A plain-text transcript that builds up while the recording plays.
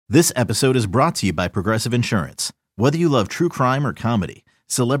This episode is brought to you by Progressive Insurance. Whether you love true crime or comedy,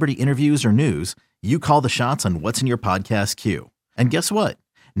 celebrity interviews or news, you call the shots on what's in your podcast queue. And guess what?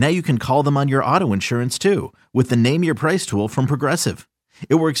 Now you can call them on your auto insurance too with the Name Your Price tool from Progressive.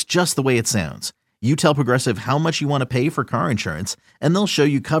 It works just the way it sounds. You tell Progressive how much you want to pay for car insurance, and they'll show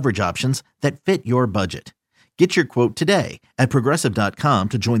you coverage options that fit your budget. Get your quote today at Progressive.com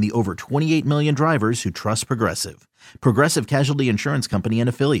to join the over 28 million drivers who trust Progressive. Progressive Casualty Insurance Company and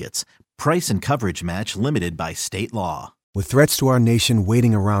Affiliates. Price and coverage match limited by state law. With threats to our nation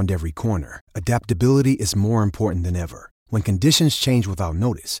waiting around every corner, adaptability is more important than ever. When conditions change without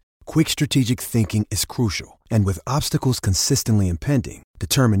notice, quick strategic thinking is crucial. And with obstacles consistently impending,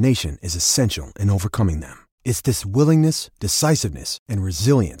 determination is essential in overcoming them. It's this willingness, decisiveness, and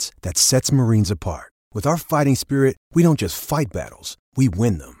resilience that sets Marines apart. With our fighting spirit, we don't just fight battles, we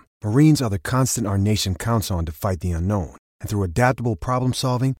win them. Marines are the constant our nation counts on to fight the unknown. And through adaptable problem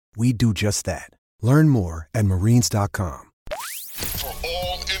solving, we do just that. Learn more at marines.com. For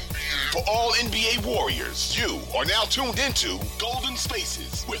all NBA warriors, you are now tuned into Golden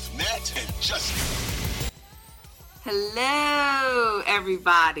Spaces with Nat and Justin. Hello,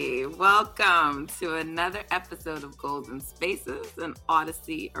 everybody. Welcome to another episode of Golden Spaces, an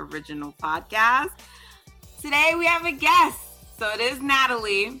Odyssey original podcast. Today we have a guest. So it is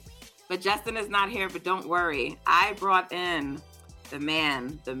Natalie, but Justin is not here, but don't worry. I brought in the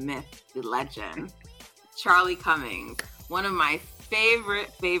man, the myth, the legend, Charlie Cummings, one of my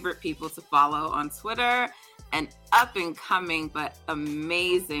favorite people to follow on Twitter, an up-and-coming but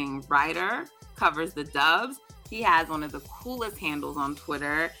amazing writer, covers the Dubs. He has one of the coolest handles on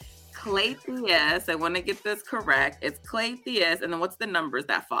Twitter, Claytheus. I want to get this correct. It's Claytheus, and then what's the numbers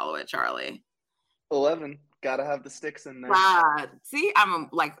that follow it, Charlie? 11. Gotta have the sticks in there. See,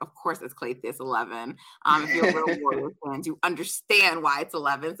 of course it's Claytheus 11. If you're a real Warriors fan, you understand why it's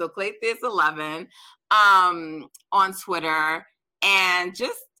 11. So Claytheus 11 on Twitter, and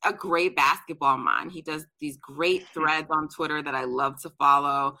just a great basketball mind. He does these great threads on Twitter that I love to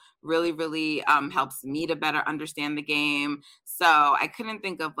follow. Really helps me to better understand the game. So I couldn't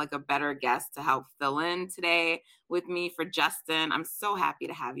think of a better guest to help fill in today with me for Justin. I'm so happy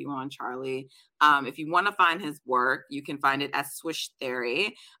to have you on, Charlie. If you want to find his work, you can find it at Swish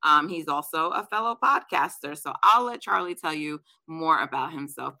Theory. He's also a fellow podcaster. So I'll let Charlie tell you more about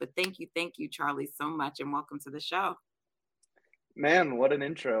himself. But thank you, Charlie, so much, and welcome to the show. Man, what an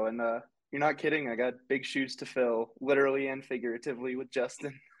intro. And you're not kidding. I got big shoes to fill, literally and figuratively, with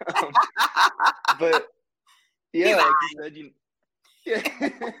Justin. But yeah, like you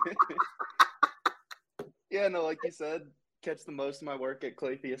said, like you said, catch the most of my work at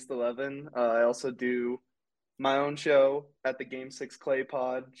Claytheus 11. I also do my own show at the Game 6 Clay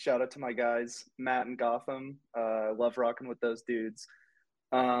Pod. Shout out to my guys, Matt and Gotham. I love rocking with those dudes.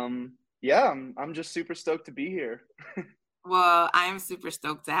 I'm just super stoked to be here. Well, I am super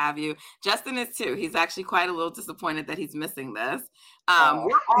stoked to have you. Justin is too. He's actually quite a little disappointed that he's missing this.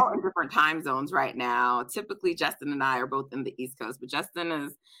 We're all in different time zones right now. Typically, Justin and I are both in the East Coast, but Justin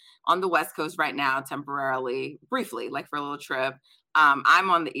is on the West Coast right now temporarily, briefly, for a little trip.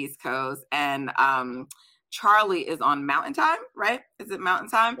 I'm on the East Coast, and Charlie is on Mountain Time, right? Is it Mountain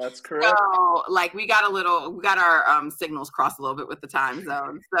Time? That's correct. So, we got our signals crossed a little bit with the time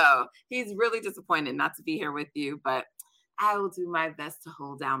zone. So he's really disappointed not to be here with you, but I will do my best to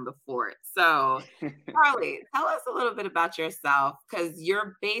hold down the fort. So, Charlie, tell us a little bit about yourself, because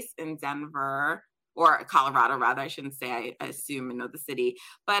you're based in Denver, or Colorado, rather. I shouldn't say I assume and know the city.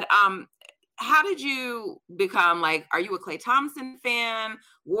 But how did you become, are you a Klay Thompson fan,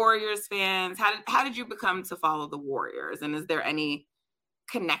 Warriors fans? How did you become to follow the Warriors? And is there any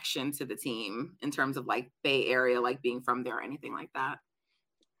connection to the team in terms of, Bay Area, being from there or anything like that?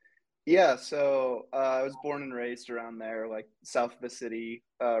 Yeah, so I was born and raised around there, south of the city,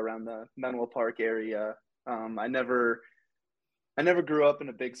 around the Menlo Park area. I never grew up in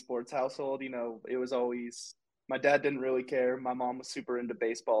a big sports household. It was always, my dad didn't really care. My mom was super into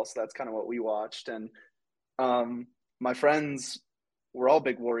baseball, so that's kind of what we watched. And my friends were all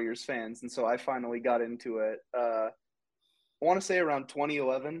big Warriors fans, and so I finally got into it. I want to say around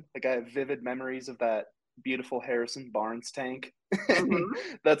 2011. I have vivid memories of that beautiful Harrison Barnes tank. Mm-hmm.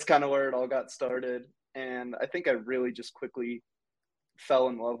 That's kind of where it all got started. And I think I really just quickly fell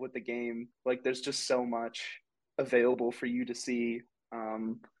in love with the game. There's just so much available for you to see.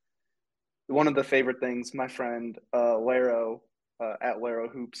 One of the favorite things, my friend Laro, at Laro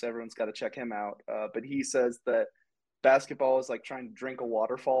Hoops, everyone's got to check him out. But he says that basketball is like trying to drink a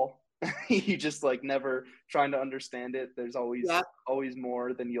waterfall. You just never trying to understand it. There's always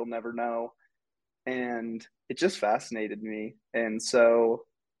more than you'll never know. And it just fascinated me. And so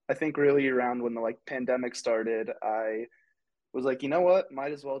I think really around when the like pandemic started, I was like, you know what,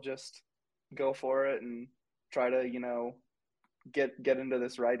 might as well just go for it and try to, get into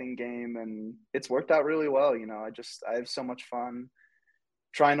this writing game, and it's worked out really well. I have so much fun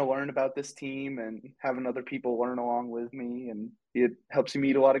trying to learn about this team and having other people learn along with me, and it helps you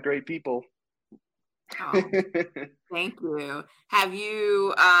meet a lot of great people. Oh, thank you. Have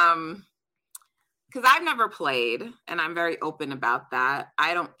you, because I've never played, and I'm very open about that.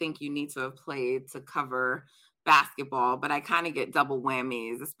 I don't think you need to have played to cover basketball, but I kind of get double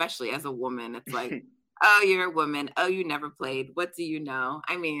whammies, especially as a woman. It's like, oh, you're a woman. Oh, you never played. What do you know?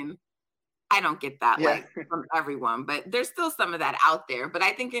 I mean, I don't get that Yeah. from everyone, but there's still some of that out there. But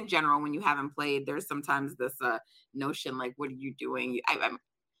I think in general, when you haven't played, there's sometimes this notion like, what are you doing?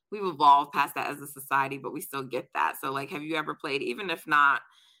 We've evolved past that as a society, but we still get that. So like, have you ever played, even if not,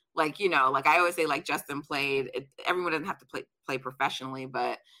 like, like I always say, like Justin played, everyone doesn't have to play professionally,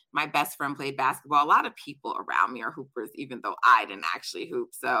 but my best friend played basketball. A lot of people around me are hoopers, even though I didn't actually hoop.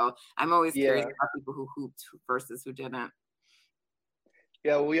 So I'm always curious about people who hooped versus who didn't.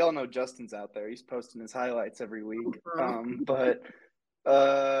 Yeah, well, we all know Justin's out there. He's posting his highlights every week. Mm-hmm. But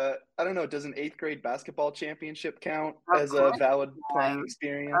I don't know. Does an 8th grade basketball championship count as a Of valid playing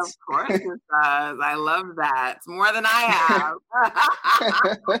experience? Of course it does. I love that. It's more than I have.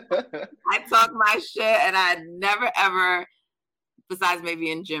 I talk my shit, and I never ever, besides maybe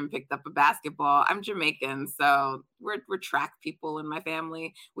in gym, picked up a basketball. I'm Jamaican, so we're track people in my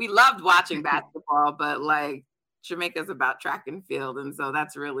family. We loved watching basketball, but like Jamaica's about track and field, and so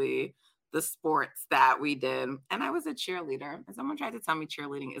that's really the sports that we did. And I was a cheerleader. And someone tried to tell me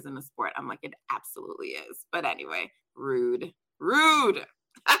cheerleading isn't a sport. I'm like, it absolutely is. But anyway, rude.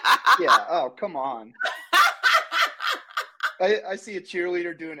 Yeah. Oh, come on. I see a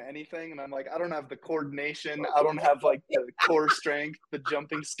cheerleader doing anything, and I'm like, I don't have the coordination. I don't have like the core strength, the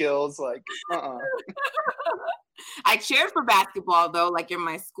jumping skills. Like, I cheered for basketball though. Like in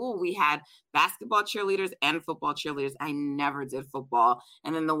my school, we had basketball cheerleaders and football cheerleaders. I never did football.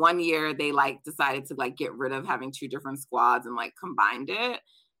 And then the one year they like decided to like get rid of having 2 different squads and like combined it.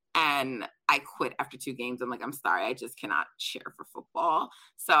 And I quit after 2 games. I'm like, I'm sorry, I just cannot cheer for football.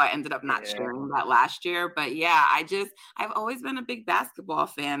 So I ended up not cheering that last year. But yeah, I've always been a big basketball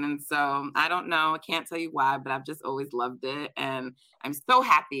fan. And so I don't know, I can't tell you why, but I've just always loved it. And I'm so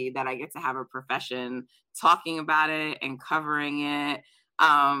happy that I get to have a profession talking about it and covering it.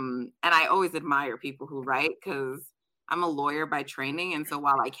 And I always admire people who write, because I'm a lawyer by training. And so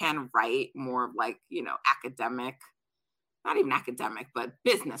while I can write more of like, academic, not even academic, but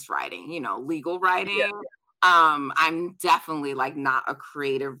business writing, legal writing. Yeah. I'm definitely like not a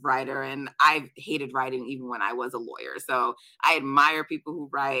creative writer, and I've hated writing even when I was a lawyer. So I admire people who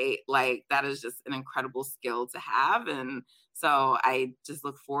write. Like that is just an incredible skill to have. And so I just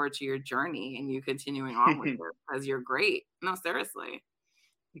look forward to your journey and you continuing on with it, because you're great. No, seriously.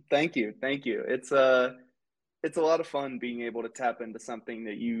 Thank you. It's a lot of fun being able to tap into something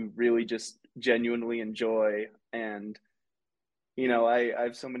that you really just genuinely enjoy. And I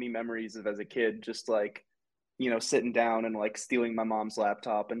have so many memories of as a kid, just like, sitting down and like stealing my mom's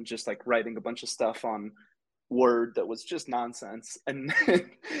laptop and just like writing a bunch of stuff on Word that was just nonsense. And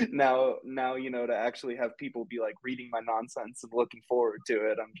now, to actually have people be like reading my nonsense and looking forward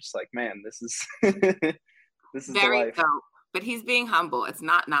to it, I'm just like, man, this is, this is very the life. dope. But he's being humble. It's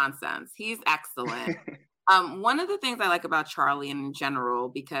not nonsense. He's excellent. One of the things I like about Charlie in general,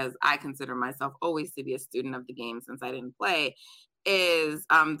 because I consider myself always to be a student of the game since I didn't play, is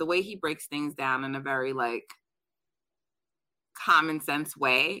the way he breaks things down in a very like common sense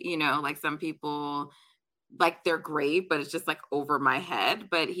way. Like some people, like they're great, but it's just like over my head.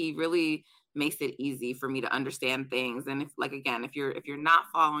 But he really makes it easy for me to understand things. And if you're not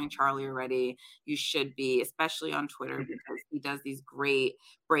following Charlie already, you should be, especially on Twitter, because he does these great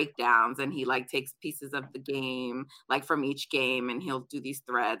breakdowns, and he like takes pieces of the game, like from each game, and he'll do these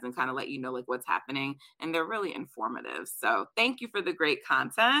threads and kind of let you know like what's happening, and they're really informative. So thank you for the great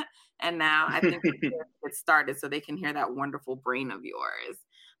content. And now I think we can get started so they can hear that wonderful brain of yours.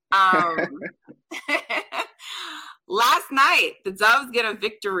 Last night, the Doves get a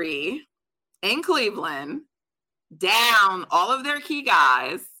victory in Cleveland, down all of their key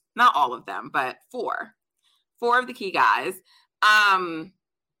guys, not all of them, but four of the key guys.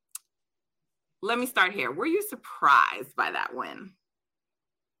 Let me start here. Were you surprised by that win?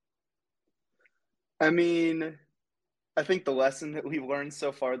 I mean, I think the lesson that we've learned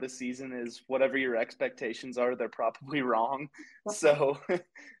so far this season is whatever your expectations are, they're probably wrong. So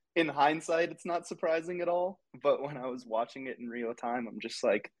in hindsight, it's not surprising at all. But when I was watching it in real time, I'm just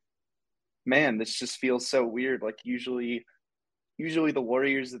like, man, this just feels so weird. Like usually usually the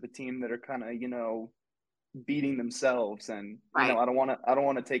Warriors are the team that are kind of, beating themselves. And, Right. I don't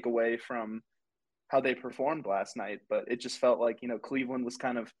want to take away from how they performed last night, but it just felt like, Cleveland was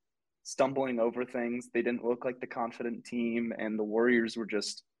kind of stumbling over things. They didn't look like the confident team, and the Warriors were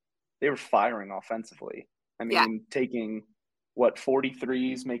they were firing offensively. I Yeah. mean, taking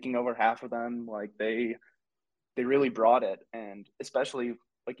 43s, making over half of them, like they really brought it. And especially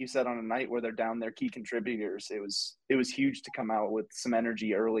like you said, on a night where they're down their key contributors, it was huge to come out with some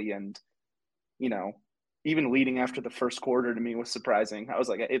energy early. And, even leading after the first quarter to me was surprising. I was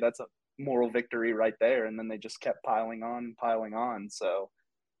like, hey, that's a moral victory right there. And then they just kept piling on. So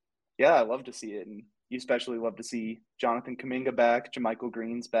yeah, I love to see it. And you especially love to see Jonathan Kuminga back, JaMychal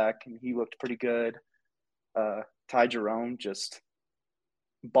Green's back, and he looked pretty good. Ty Jerome just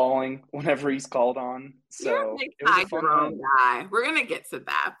balling whenever he's called on. You're a So big it was Ty a fun Jerome win. guy. We're gonna get to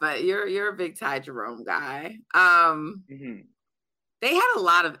that, but you're a big Ty Jerome guy. Mm-hmm. They had a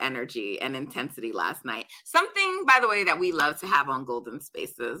lot of energy and intensity last night. Something, by the way, that we love to have on Golden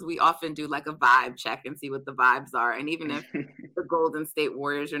Spaces. We often do like a vibe check and see what the vibes are. And even if the Golden State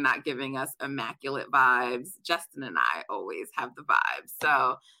Warriors are not giving us immaculate vibes, Justin and I always have the vibes.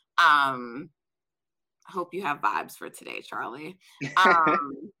 So hope you have vibes for today, Charlie.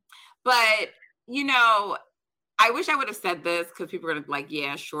 But, I wish I would have said this because people are going to be like,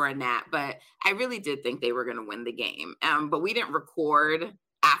 yeah, sure, and that. But I really did think they were going to win the game. But we didn't record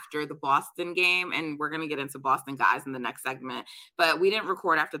after the Boston game. And we're going to get into Boston guys in the next segment. But we didn't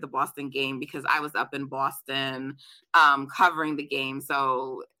record after the Boston game because I was up in Boston covering the game.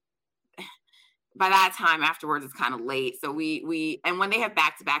 So by that time afterwards, it's kind of late. So and when they have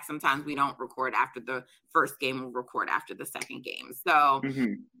back-to-back, sometimes we don't record after the first game, we'll record after the second game. So,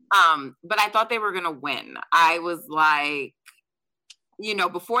 but I thought they were going to win. I was like,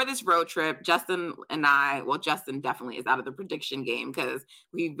 before this road trip, Justin and I, well, Justin definitely is out of the prediction game because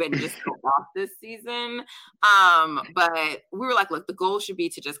we've been just so off this season. But we were like, look, the goal should be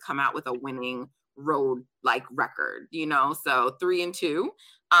to just come out with a winning road record, so 3-2.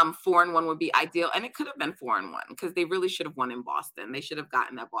 4-1 would be ideal, and it could have been 4-1 because they really should have won in Boston. They should have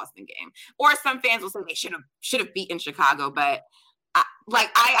gotten that Boston game. Or some fans will say they should have beaten Chicago, but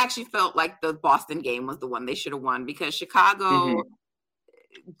I actually felt like the Boston game was the one they should have won because Chicago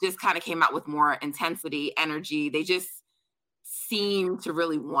just kind of came out with more intensity, energy. They just seemed to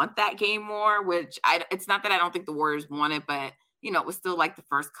really want that game more, which it's not that I don't think the Warriors won it, but it was still like the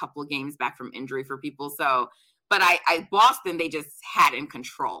first couple of games back from injury for people. So, but Boston, they just had in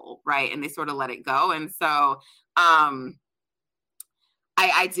control, right? And they sort of let it go. And so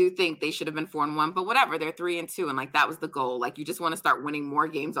I do think they should have been 4-1, but whatever, they're 3-2. And that was the goal. You just want to start winning more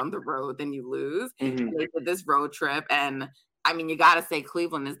games on the road than you lose. And they did this road trip. And I mean, you got to say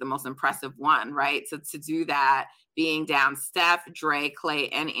Cleveland is the most impressive one, right? To do that, being down Steph, Dre, Clay,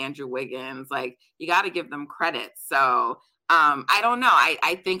 and Andrew Wiggins, you got to give them credit. So I don't know.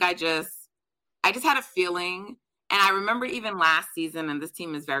 I think I just had a feeling, and I remember even last season, and this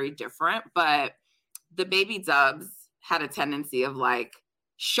team is very different, but the Baby Dubs had a tendency of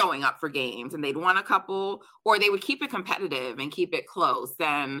showing up for games, and they'd won a couple, or they would keep it competitive and keep it close.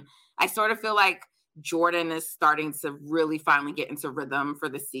 And I sort of feel like Jordan is starting to really finally get into rhythm for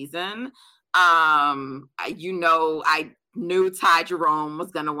the season. I knew Ty Jerome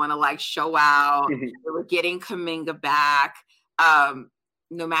was going to want to show out. They were getting Kuminga back.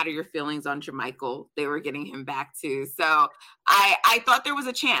 No matter your feelings on JaMychal, they were getting him back too. So I thought there was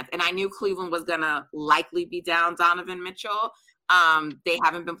a chance, and I knew Cleveland was going to likely be down Donovan Mitchell. They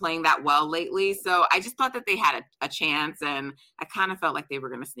haven't been playing that well lately. So I just thought that they had a chance, and I kind of felt like they were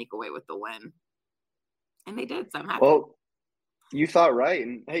going to sneak away with the win. And they did, so I'm happy. Well, you thought right.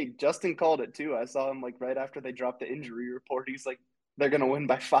 And hey, Justin called it too. I saw him right after they dropped the injury report. He's like, they're going to win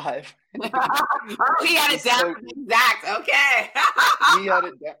by 5. He had it down exact. Okay. He had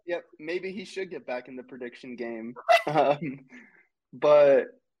it down. Yep. Maybe he should get back in the prediction game. But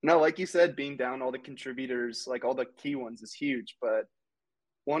no, like you said, being down all the contributors, all the key ones is huge. But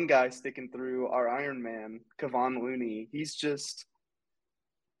one guy sticking through, our Iron Man, Kevon Looney, he's just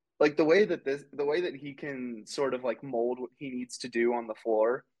the way that he can sort of mold what he needs to do on the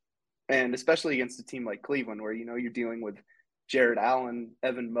floor, and especially against a team like Cleveland, where you're dealing with Jared Allen,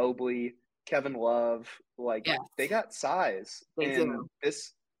 Evan Mobley, Kevin Love, they got size. They do.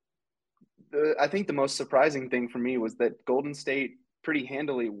 I think the most surprising thing for me was that Golden State pretty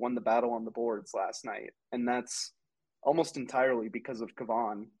handily won the battle on the boards last night, and that's almost entirely because of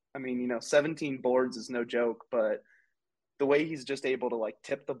Kevon. I mean, 17 boards is no joke, but the way he's just able to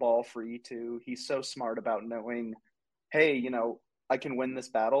tip the ball free too, he's so smart about knowing, hey, I can win this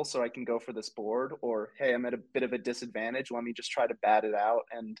battle so I can go for this board, or, hey, I'm at a bit of a disadvantage. Let me just try to bat it out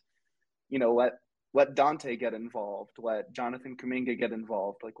and, let Dante get involved, let Jonathan Kuminga get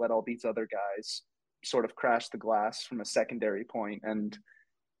involved, like let all these other guys sort of crash the glass from a secondary point and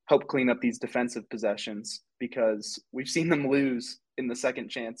help clean up these defensive possessions, because we've seen them lose in the second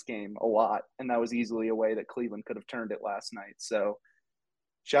chance game a lot. And that was easily a way that Cleveland could have turned it last night. So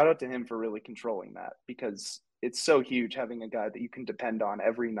shout out to him for really controlling that, because it's so huge having a guy that you can depend on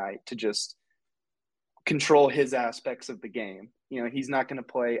every night to just control his aspects of the game. He's not going to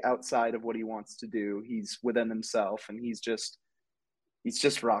play outside of what he wants to do. He's within himself, and he's just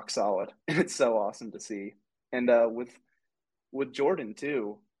rock solid. And it's so awesome to see. And with Jordan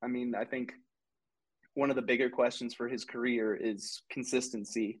too, I mean, I think one of the bigger questions for his career is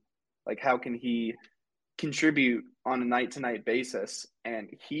consistency. Like, how can he contribute on a night-to-night basis? And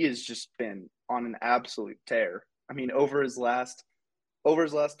he has just been on an absolute tear. I mean, over his last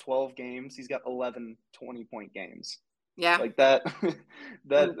 12 games, he's got 11 20-point games. Yeah. Like that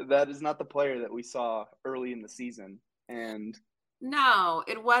that is not the player that we saw early in the season. And no,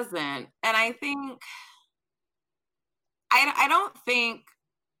 it wasn't. And I think I don't think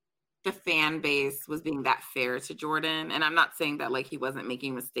the fan base was being that fair to Jordan. And I'm not saying that like he wasn't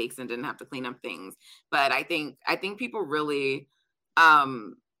making mistakes and didn't have to clean up things, but I think people really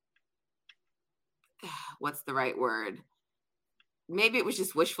what's the right word? Maybe it was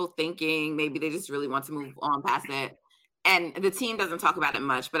just wishful thinking. Maybe they just really want to move on past it. And the team doesn't talk about it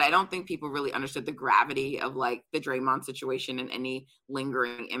much, but I don't think people really understood the gravity of like the Draymond situation and any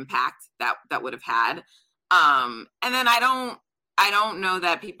lingering impact that would have had. And then I don't know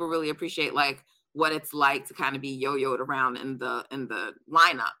that people really appreciate like what it's like to kind of be yo-yoed around in the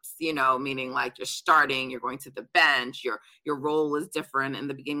lineups, meaning like you're starting, you're going to the bench, your role is different. In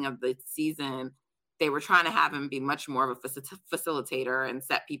the beginning of the season, they were trying to have him be much more of a facilitator and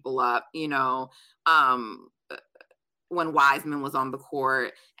set people up, when Wiseman was on the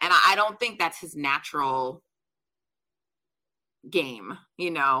court. And I don't think that's his natural game.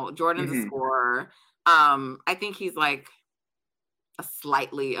 Jordan's a scorer. I think he's like a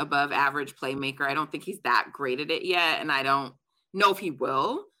slightly above average playmaker. I don't think he's that great at it yet. And I don't know if he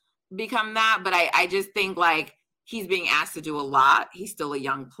will become that, but I just think like he's being asked to do a lot. He's still a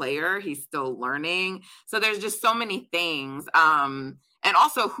young player. He's still learning. So there's just so many things. And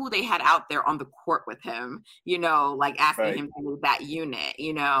also who they had out there on the court with him, like asking him to move that unit,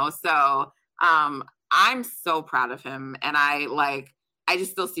 So I'm so proud of him. And I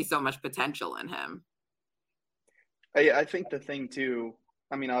just still see so much potential in him. I think the thing too,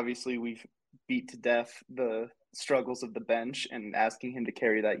 I mean, obviously we've beat to death the struggles of the bench, and asking him to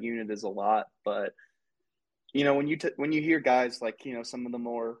carry that unit is a lot. But, when you hear guys like, some of the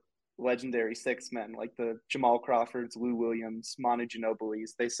more legendary six men, like the Jamal Crawfords, Lou Williams, Manu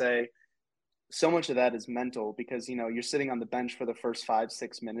Ginobili's, they say so much of that is mental, because, you're sitting on the bench for the first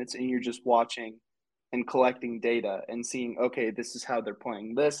 5-6 minutes and you're just watching and collecting data and seeing, okay, this is how they're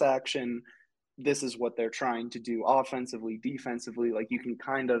playing this action. This is what they're trying to do offensively, defensively. Like, you can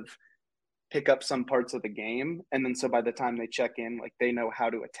kind of pick up some parts of the game. And then so by the time they check in, like, they know how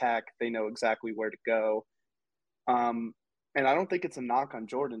to attack. They know exactly where to go. And I don't think it's a knock on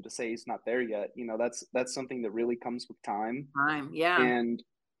Jordan to say he's not there yet. That's something that really comes with time. Yeah. And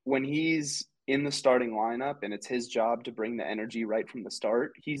when he's in the starting lineup and it's his job to bring the energy right from the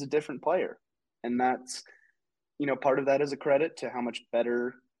start, he's a different player. And that's, part of that is a credit to how much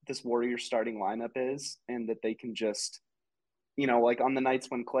better this Warriors starting lineup is, and that they can just, like on the nights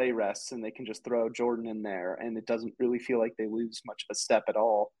when Clay rests, and they can just throw Jordan in there and it doesn't really feel like they lose much of a step at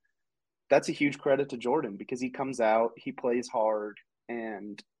all. That's a huge credit to Jordan, because he comes out, he plays hard,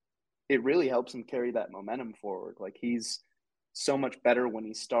 and it really helps him carry that momentum forward. Like, he's so much better when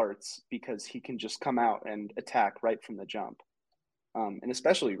he starts because he can just come out and attack right from the jump. And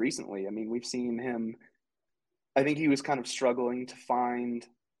especially recently, I mean, we've seen him, I think he was kind of struggling to find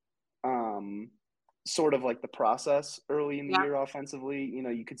sort of like the process early in the year offensively.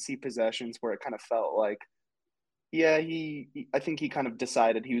 You could see possessions where it kind of felt like, I think he kind of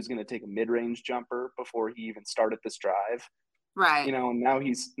decided he was going to take a mid-range jumper before he even started this drive. Right. And now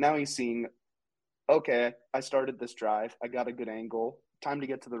he's seeing, okay, I started this drive. I got a good angle. Time to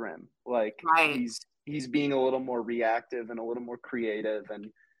get to the rim. Like, he's being a little more reactive and a little more creative. And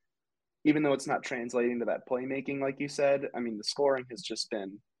even though it's not translating to that playmaking, like you said, I mean, the scoring has just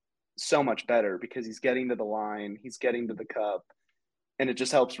been so much better because he's getting to the line, he's getting to the cup. And it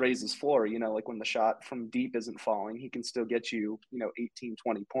just helps raise his floor. Like when the shot from deep isn't falling, he can still get you, 18,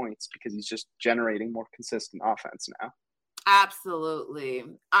 20 points because he's just generating more consistent offense now. Absolutely.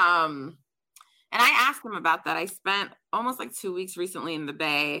 And I asked him about that. I spent almost like 2 weeks recently in the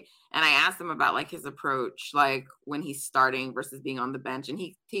Bay, and I asked him about like his approach, like when he's starting versus being on the bench. And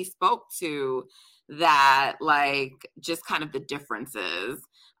he spoke to that, like just kind of the differences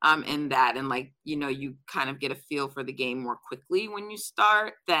in that. And like, you kind of get a feel for the game more quickly when you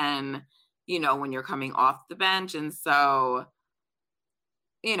start than, when you're coming off the bench. And so,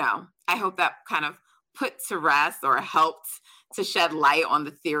 I hope that kind of put to rest or helped to shed light on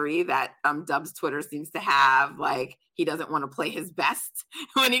the theory that Dub's Twitter seems to have, like he doesn't want to play his best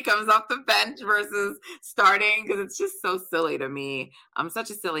when he comes off the bench versus starting, because it's just so silly to me.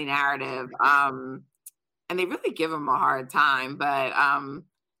 Such a silly narrative. And they really give him a hard time, but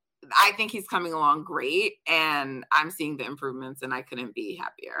I think he's coming along great, and I'm seeing the improvements, and I couldn't be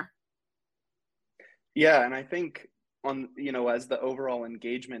happier. Yeah, and I think as the overall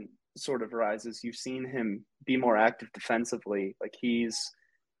engagement sort of rises, you've seen him be more active defensively. Like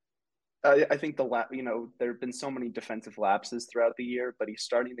I think there have been so many defensive lapses throughout the year, but he's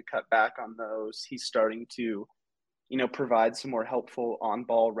starting to cut back on those. He's starting to, provide some more helpful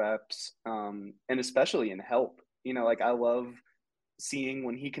on-ball reps, and especially in help. Like I love seeing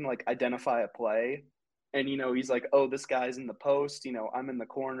when he can like identify a play, and he's like, oh, this guy's in the post. I'm in the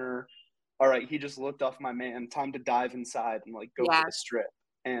corner. All right, he just looked off my man. Time to dive inside and like go for the strip.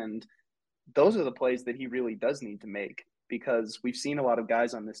 And those are the plays that he really does need to make, because we've seen a lot of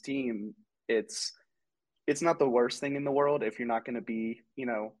guys on this team. It's not the worst thing in the world if you're not going to be,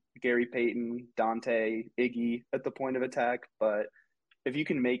 Gary Payton, Dante, Iggy at the point of attack. But if you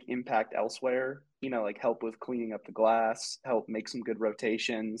can make impact elsewhere, like help with cleaning up the glass, help make some good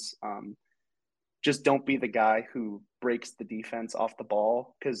rotations, just don't be the guy who breaks the defense off the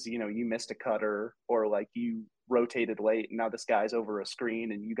ball because, you missed a cutter or like you rotated late and now this guy's over a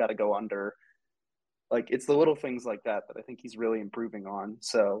screen and you got to go under. Like it's the little things like that I think he's really improving on.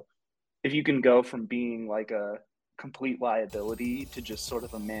 So if you can go from being like a complete liability to just sort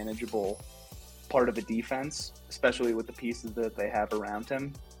of a manageable part of a defense, especially with the pieces that they have around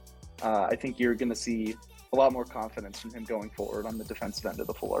him, I think you're going to see a lot more confidence from him going forward on the defensive end of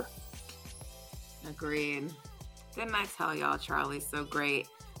the floor. Agreed. Didn't I tell y'all Charlie's so great?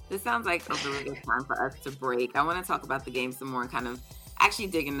 This sounds like a really good time for us to break. I want to talk about the game some more and kind of actually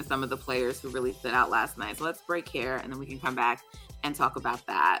dig into some of the players who really stood out last night. So let's break here and then we can come back and talk about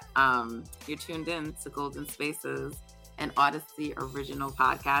that. You're tuned in to Golden Spaces, an Odyssey original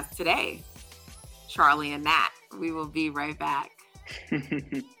podcast today. Charlie and Nat. We will be right back.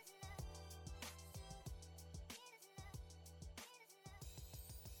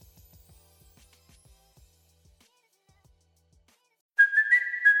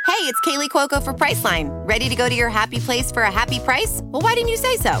 Hey, it's Kaylee Cuoco for Priceline. Ready to go to your happy place for a happy price? Well, why didn't you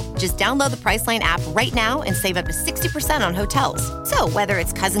say so? Just download the Priceline app right now and save up to 60% on hotels. So whether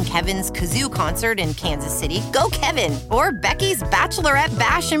it's Cousin Kevin's Kazoo Concert in Kansas City, go Kevin, or Becky's Bachelorette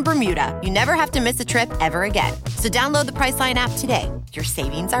Bash in Bermuda, you never have to miss a trip ever again. So download the Priceline app today. Your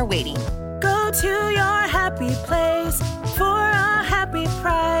savings are waiting. Go to your happy place for a happy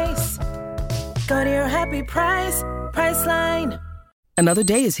price. Go to your happy price, Priceline. Another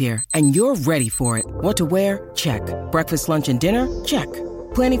day is here, and you're ready for it. What to wear? Check. Breakfast, lunch, and dinner? Check.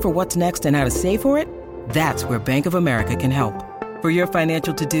 Planning for what's next and how to save for it? That's where Bank of America can help. For your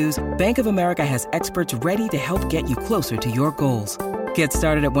financial to-dos, Bank of America has experts ready to help get you closer to your goals. Get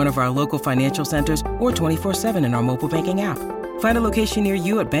started at one of our local financial centers or 24/7 in our mobile banking app. Find a location near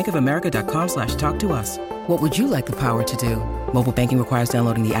you at bankofamerica.com/talktous. What would you like the power to do? Mobile banking requires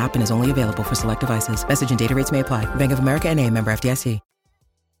downloading the app and is only available for select devices. Message and data rates may apply. Bank of America N.A., member FDIC.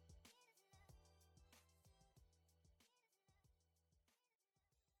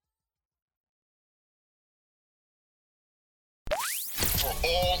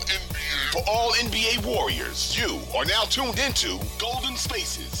 For all NBA Warriors, you are now tuned into Golden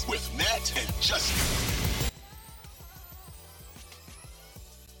Spaces with Nat and Justin.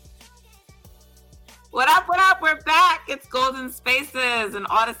 What up? We're back. It's Golden Spaces, an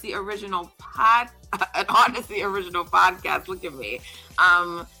Odyssey original podcast. Look at me.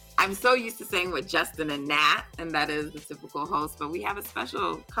 I'm so used to saying with Justin and Nat, and that is the typical host, but we have a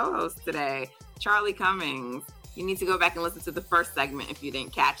special co-host today, Charlie Cummings. You need to go back and listen to the first segment if you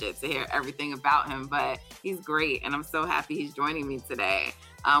didn't catch it to hear everything about him, but he's great, and I'm so happy he's joining me today.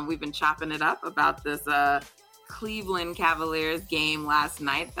 We've been chopping it up about this Cleveland Cavaliers game last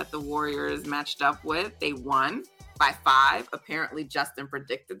night that the Warriors matched up with. They won by 5. Apparently, Justin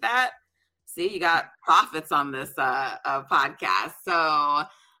predicted that. See, you got prophets on this podcast. So,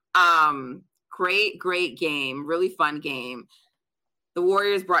 great game. Really fun game. The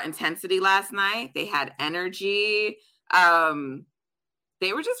Warriors brought intensity last night. They had energy.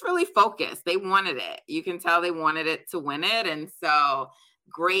 they were just really focused. They wanted it. You can tell they wanted it to win it. And so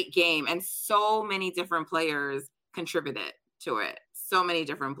great game. And so many different players contributed to it. So many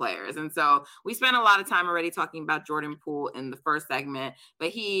different players. And so we spent a lot of time already talking about Jordan Poole in the first segment,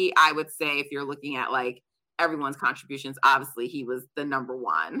 but I would say, if you're looking at like everyone's contributions, obviously he was the number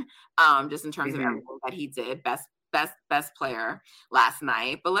one, just in terms of everything that he did. Best player last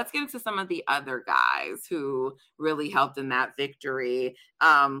night. But let's get into some of the other guys who really helped in that victory.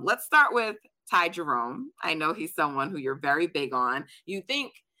 Let's start with Ty Jerome. I know he's someone who you're very big on.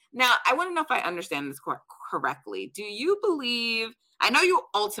 Now, I want to know if I understand this correctly. Do you believe, I know you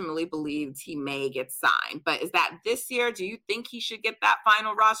ultimately believed he may get signed, but is that this year? Do you think he should get that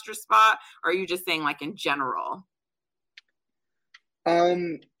final roster spot? Or are you just saying like in general?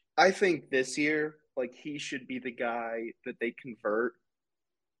 I think this year, like, he should be the guy that they convert.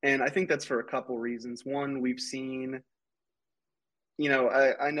 And I think that's for a couple reasons. One, we've seen,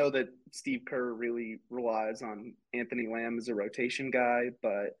 I know that Steve Kerr really relies on Anthony Lamb as a rotation guy,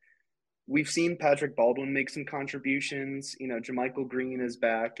 but we've seen Patrick Baldwin make some contributions. Jermichael Green is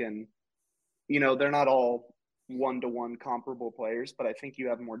back, and, they're not all one-to-one comparable players, but I think you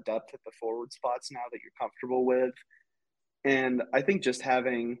have more depth at the forward spots now that you're comfortable with. And I think just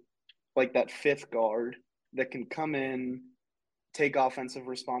having like that fifth guard that can come in, take offensive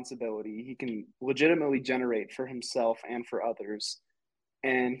responsibility. He can legitimately generate for himself and for others.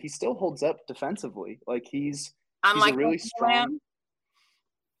 And he still holds up defensively. Like he's a really strong.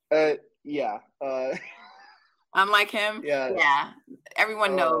 Yeah. Unlike him? Yeah.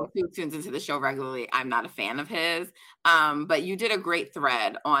 Everyone knows who tunes into the show regularly. I'm not a fan of his. But you did a great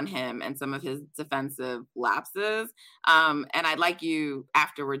thread on him and some of his defensive lapses. And I'd like you,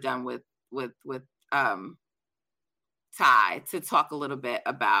 after we're done with Ty, to talk a little bit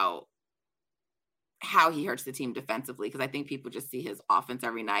about how he hurts the team defensively, because I think people just see his offense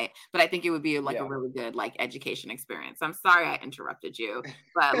every night, but I think it would be a really good like education experience. I'm sorry I interrupted you,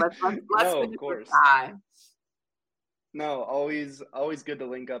 but let's no, of course. Ty. No, always good to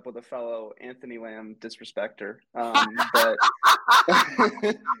link up with a fellow Anthony Lamb disrespecter.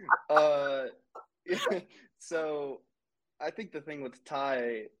 So I think the thing with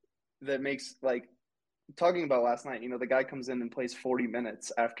Ty that makes, like, talking about last night, the guy comes in and plays 40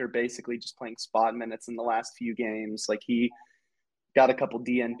 minutes after basically just playing spot minutes in the last few games. Like, he got a couple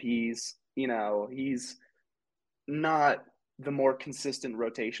DNPs. He's not the more consistent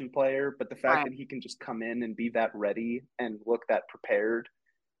rotation player, but the fact that he can just come in and be that ready and look that prepared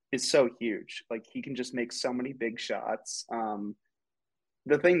is so huge. Like, he can just make so many big shots.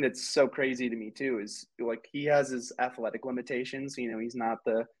 The thing that's so crazy to me too is, like, he has his athletic limitations. He's not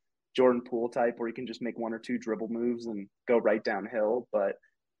the Jordan Poole type where he can just make one or two dribble moves and go right downhill, but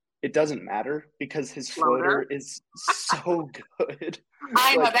it doesn't matter because his floater is so good.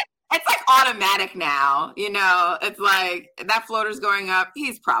 I know that. It's like automatic now, it's like that floater's going up.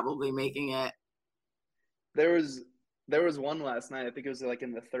 He's probably making it. There was one last night. I think it was like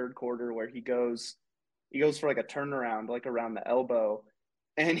in the third quarter where he goes for like a turnaround, like around the elbow,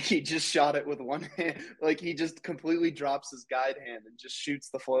 and he just shot it with one hand. Like, he just completely drops his guide hand and just shoots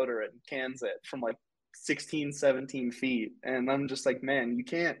the floater and cans it from like 16, 17 feet. And I'm just like, man, you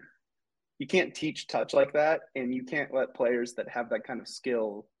can't teach touch like that, and you can't let players that have that kind of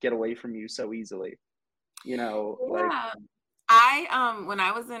skill get away from you so easily. I when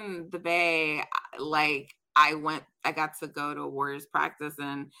I was in the Bay, like I got to go to a Warriors practice,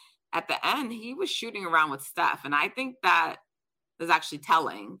 and at the end he was shooting around with Steph, and I think that is actually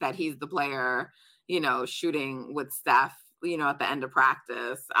telling that he's the player, shooting with Steph, at the end of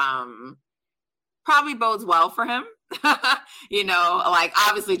practice. Probably bodes well for him. Like,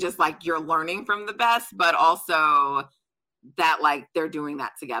 obviously just like you're learning from the best, but also that like they're doing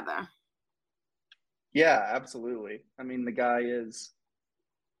that together. Yeah, absolutely. I mean, the guy is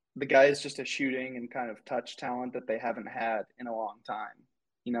just a shooting and kind of touch talent that they haven't had in a long time.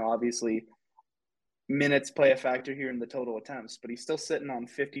 Obviously minutes play a factor here in the total attempts, but he's still sitting on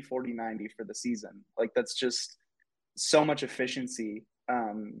 50, 40, 90 for the season. Like, that's just so much efficiency.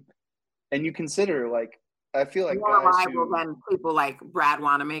 And you consider, like, I feel like more reliable than people like Brad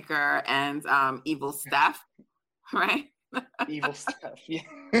Wanamaker and Evil Steph, right? Evil Steph, yeah.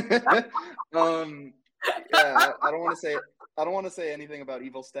 Yeah, I don't want to say anything about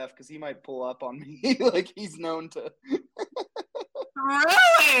Evil Steph because he might pull up on me. Like, he's known to.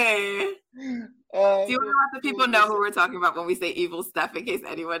 Really? Do you want to let the people know who we're talking about when we say Evil Steph, in case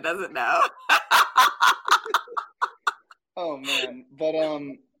anyone doesn't know? Oh man, but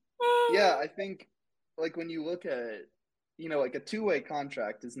yeah, I think, like, when you look at, like, a two-way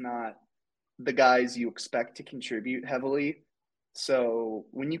contract is not the guys you expect to contribute heavily. So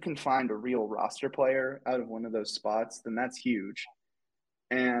when you can find a real roster player out of one of those spots, then that's huge.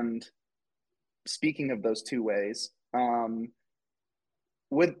 And speaking of those two ways,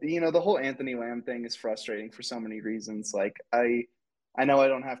 with the whole Anthony Lamb thing is frustrating for so many reasons. Like I know I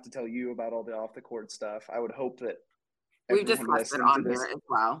don't have to tell you about all the off the court stuff. I would hope that We've everyone discussed it listening to on this, here as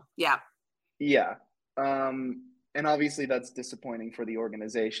well. Yeah. yeah. And obviously that's disappointing for the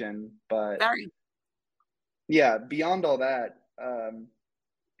organization, but Very. yeah, beyond all that, I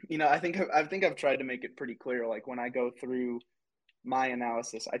think I've tried to make it pretty clear. Like when I go through my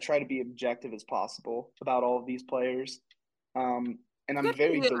analysis, I try to be objective as possible about all of these players. And I'm Good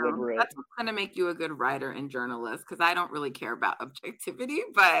very for you. deliberate. That's what's going to make you a good writer and journalist, because I don't really care about objectivity,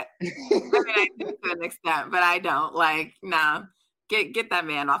 but I mean, I do to an extent, but I don't. Like, no, get that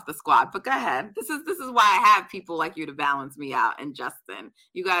man off the squad. But go ahead. This is why I have people like you to balance me out. And Justin,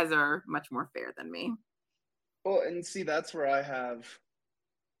 you guys are much more fair than me. Well, and see, that's where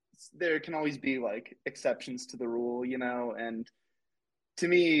there can always be like exceptions to the rule, and to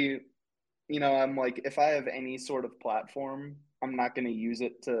me, I'm like, if I have any sort of platform, I'm not going to use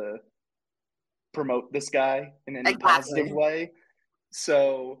it to promote this guy in any positive way.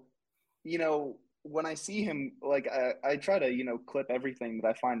 So, when I see him, like, I try to, clip everything that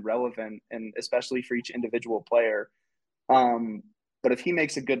I find relevant, and especially for each individual player. But if he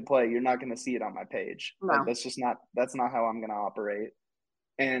makes a good play, you're not going to see it on my page. No. Like, that's not how I'm going to operate.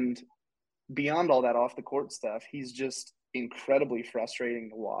 And beyond all that off the court stuff, he's just incredibly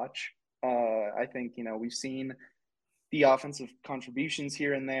frustrating to watch. I think, we've seen the offensive contributions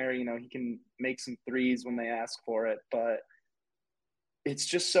here and there. He can make some threes when they ask for it, but it's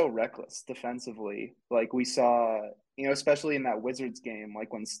just so reckless defensively. Like we saw, especially in that Wizards game,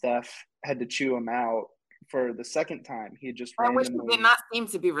 like when Steph had to chew him out for the second time, he just randomly... Which he did not seem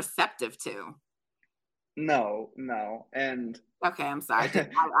to be receptive to. No. And okay, I'm sorry.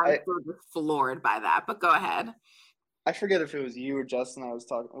 I'm still just floored by that, but go ahead. I forget if it was you or Justin I was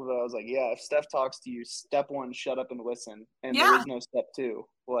talking about. I was like, yeah, if Steph talks to you, step one, shut up and listen. And there is no step two.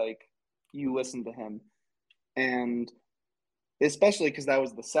 Like, you listen to him. And especially because that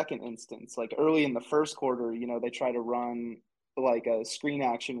was the second instance. Like, early in the first quarter, they try to run, like, a screen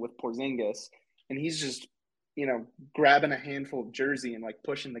action with Porzingis. And he's just, grabbing a handful of jersey and, like,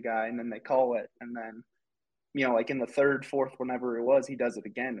 pushing the guy. And then they call it. And then, like, in the third, fourth, whenever it was, he does it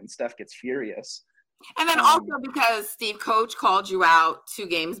again. And Steph gets furious. And then also because Steve Coach called you out 2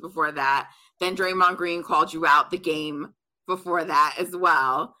 games before that, then Draymond Green called you out the game before that as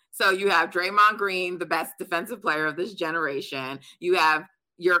well. So you have Draymond Green, the best defensive player of this generation. You have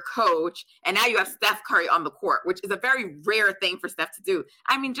your coach, and now you have Steph Curry on the court, which is a very rare thing for Steph to do.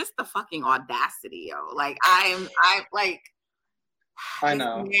 I mean, just the fucking audacity, yo. Like, I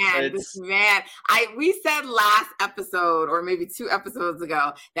know. This man. We said last episode, or maybe 2 episodes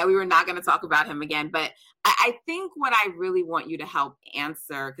ago, that we were not going to talk about him again. But I think what I really want you to help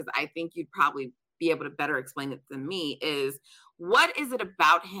answer, because I think you'd probably be able to better explain it than me, is what is it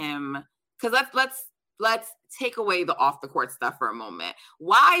about him? Because let's take away the off the court stuff for a moment.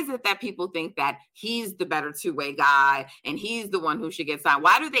 Why is it that people think that he's the better two-way guy and he's the one who should get signed?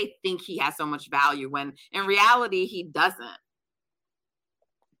 Why do they think he has so much value when in reality he doesn't?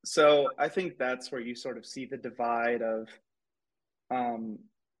 So I think that's where you sort of see the divide of, I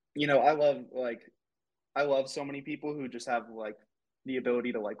love so many people who just have like the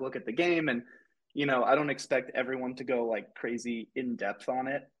ability to like look at the game, and, I don't expect everyone to go like crazy in depth on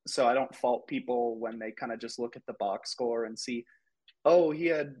it. So I don't fault people when they kind of just look at the box score and see, oh, he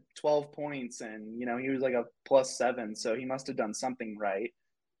had 12 points and, he was like a +7. So he must've done something right.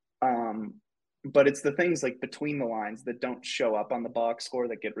 But it's the things like between the lines that don't show up on the box score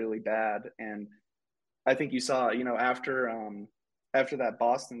that get really bad. And I think you saw, after that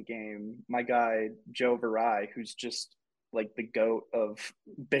Boston game, my guy, Joe Virai, who's just like the GOAT of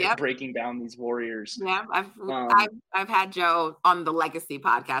breaking down these Warriors. Yeah. I've had Joe on the Legacy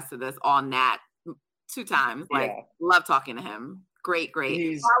podcast of this on that 2 times. Like, love talking to him. Great.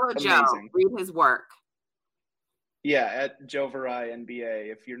 He's follow amazing. Joe, read his work. Yeah, at Joe Virai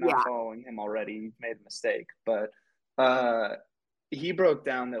NBA. If you're not following him already, you've made a mistake. But he broke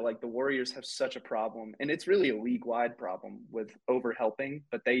down that like the Warriors have such a problem, and it's really a league-wide problem with overhelping,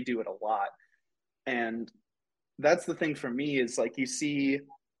 but they do it a lot. And that's the thing for me is like you see,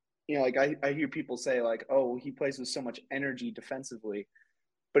 like I hear people say like, oh, he plays with so much energy defensively.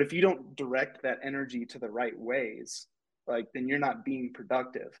 But if you don't direct that energy to the right ways, like then you're not being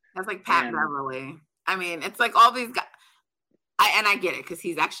productive. That's like Pat Beverly. I mean, it's like all these guys, I get it because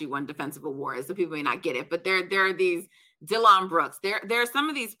he's actually won defensive awards, so people may not get it, but there are these Dillon Brooks. There are some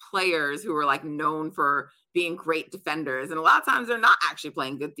of these players who are like known for being great defenders, and a lot of times they're not actually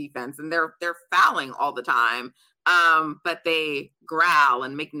playing good defense, and they're fouling all the time. But they growl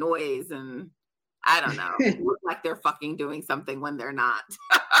and make noise, and I don't know, look like they're fucking doing something when they're not.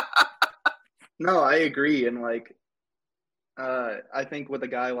 No, I agree, and like, I think with a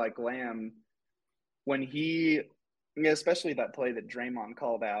guy like Lamb, when he, especially that play that Draymond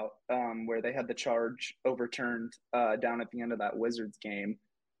called out, where they had the charge overturned down at the end of that Wizards game,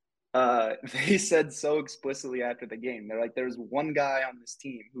 they said so explicitly after the game, they're like, there's one guy on this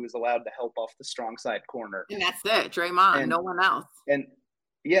team who is allowed to help off the strong side corner. And that's it, Draymond, no one else. And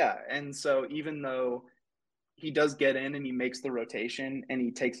yeah, and so even though he does get in and he makes the rotation and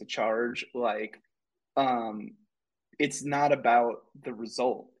he takes a charge, like, it's not about the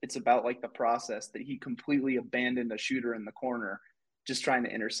result. It's about like the process that he completely abandoned a shooter in the corner, just trying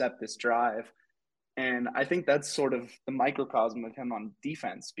to intercept this drive. And I think that's sort of the microcosm of him on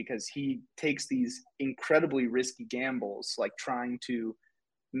defense, because he takes these incredibly risky gambles, like trying to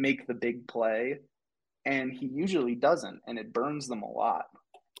make the big play, and he usually doesn't, and it burns them a lot.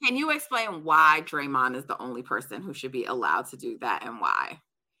 Can you explain why Draymond is the only person who should be allowed to do that, and why?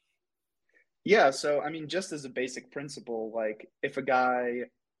 Yeah, so I mean, just as a basic principle, like if a guy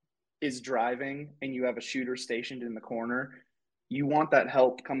is driving and you have a shooter stationed in the corner, you want that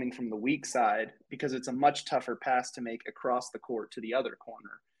help coming from the weak side, because it's a much tougher pass to make across the court to the other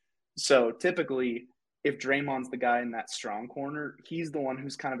corner. So typically, if Draymond's the guy in that strong corner, he's the one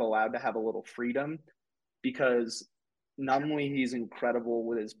who's kind of allowed to have a little freedom, because not only he's incredible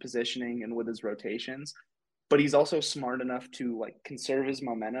with his positioning and with his rotations, but he's also smart enough to like conserve his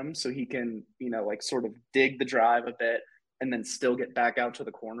momentum so he can, like sort of dig the drive a bit and then still get back out to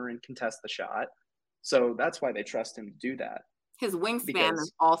the corner and contest the shot. So that's why they trust him to do that. His wingspan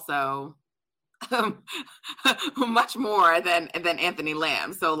is also much more than Anthony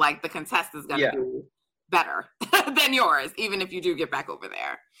Lamb. So like the contest is going to be better than yours, even if you do get back over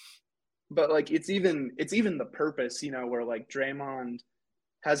there. But like it's even the purpose, where like Draymond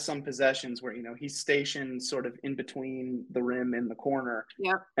has some possessions where, he's stationed sort of in between the rim and the corner,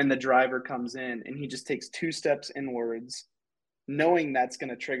 and the driver comes in and he just takes 2 steps inwards, knowing that's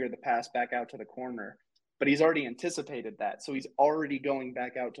going to trigger the pass back out to the corner. But he's already anticipated that. So he's already going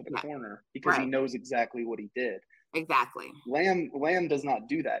back out to the corner because he knows exactly what he did. Exactly. Lamb does not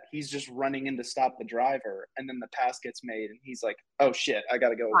do that. He's just running in to stop the driver, and then the pass gets made, and he's like, oh, shit, I got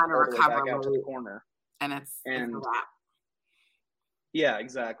to go all the way back out to the corner. And it's a wrap. Yeah,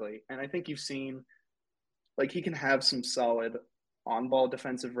 exactly. And I think you've seen, like, he can have some solid on-ball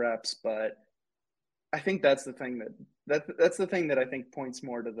defensive reps, but I think that's the thing that's the thing that I think points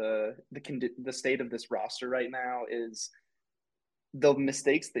more to the state of this roster right now is the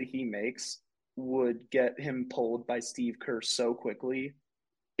mistakes that he makes would get him pulled by Steve Kerr so quickly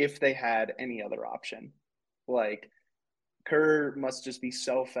if they had any other option. Like, Kerr must just be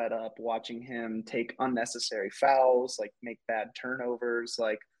so fed up watching him take unnecessary fouls, like make bad turnovers,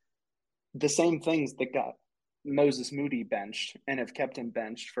 like the same things that got Moses Moody benched and have kept him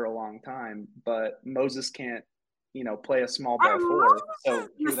benched for a long time. But Moses can't, play a small ball 4. So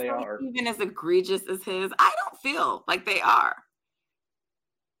here they are. Even as egregious as his, I don't feel like they are.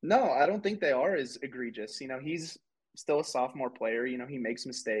 No, I don't think they are as egregious. He's still a sophomore player. He makes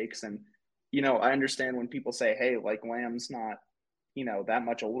mistakes. And, I understand when people say, hey, like Lamb's not, that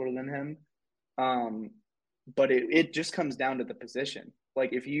much older than him. But it just comes down to the position.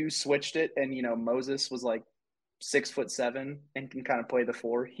 Like if you switched it and, Moses was like 6'7" and can kind of play the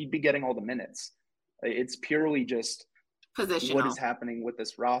 4, he'd be getting all the minutes. It's purely just positional. What is happening with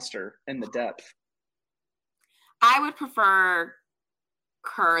this roster and the depth. I would prefer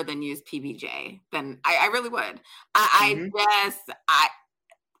Kerr than use PBJ. Then I really would. I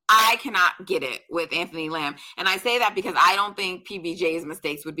cannot get it with Anthony Lamb. And I say that because I don't think PBJ's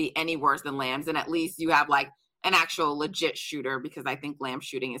mistakes would be any worse than Lamb's. And at least you have like an actual legit shooter, because I think Lamb's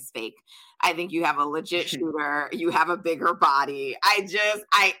shooting is fake. I think you have a legit shooter. You have a bigger body. I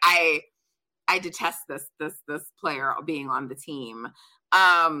detest this player being on the team.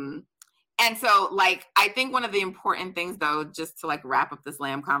 And so, like, I think one of the important things, though, just to, like, wrap up this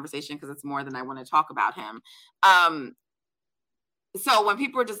Lamb conversation, because it's more than I want to talk about him. So when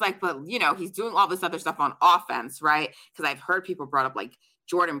people are just like, but, he's doing all this other stuff on offense, right? Because I've heard people brought up, like,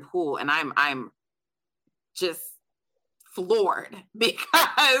 Jordan Poole, and I'm just floored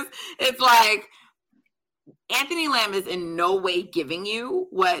because it's like Anthony Lamb is in no way giving you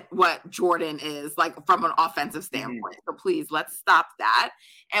what Jordan is, like, from an offensive standpoint. So please, let's stop that.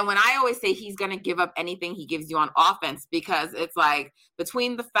 And when I always say he's going to give up anything he gives you on offense, because it's like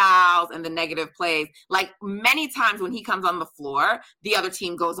between the fouls and the negative plays, like many times when he comes on the floor, the other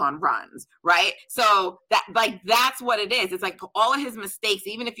team goes on runs, right? So that's what it is. It's like all of his mistakes,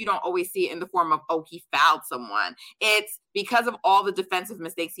 even if you don't always see it in the form of, oh, he fouled someone, it's because of all the defensive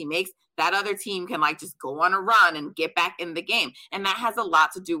mistakes he makes, that other team can like just go on a run and get back in the game. And that has a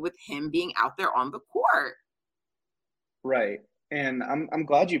lot to do with him being out there on the court. Right. And I'm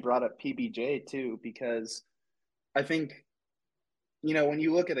glad you brought up PBJ too, because I think, when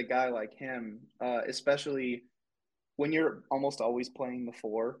you look at a guy like him, especially when you're almost always playing the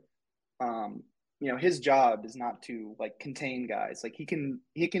four, his job is not to like contain guys. Like he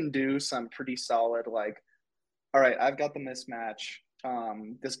can do some pretty solid, like, all right, I've got the mismatch.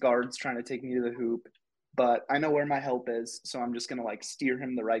 This guard's trying to take me to the hoop, but I know where my help is, so I'm just gonna like steer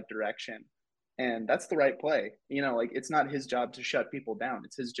him the right direction. And that's the right play. Like it's not his job to shut people down.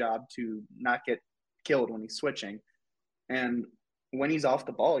 It's his job to not get killed when he's switching. And when he's off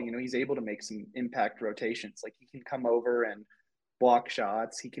the ball, he's able to make some impact rotations. Like he can come over and block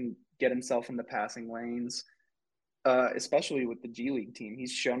shots. He can get himself in the passing lanes, especially with the G League team.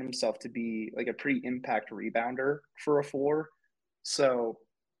 He's shown himself to be like a pretty impact rebounder for a four. So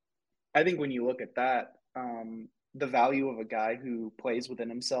I think when you look at that, the value of a guy who plays within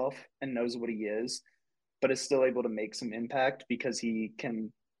himself and knows what he is, but is still able to make some impact because he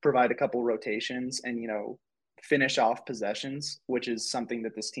can provide a couple rotations and, finish off possessions, which is something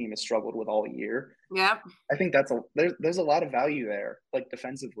that this team has struggled with all year. Yeah. I think there's a lot of value there, like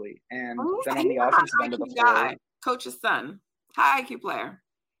defensively. And then on the offensive end of the floor. Coach's son, high IQ player.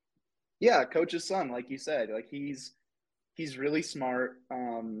 Yeah, coach's son, like you said, like he's really smart.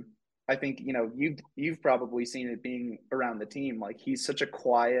 I think, you've probably seen it being around the team. Like he's such a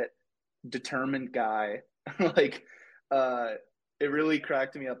quiet, determined guy. Like, it really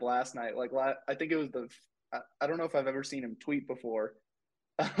cracked me up last night. Like, I think it was I don't know if I've ever seen him tweet before.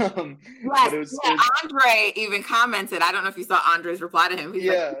 Yes, but it was Andre even commented. I don't know if you saw Andre's reply to him. He's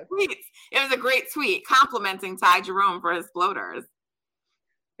like, it was a great tweet complimenting Ty Jerome for his floaters.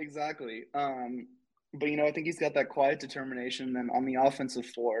 Exactly. But I think he's got that quiet determination. Then on the offensive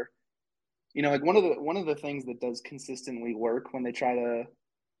floor, like one of the things that does consistently work when they try to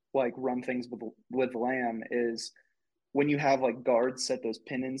like run things with Lamb is when you have like guards set those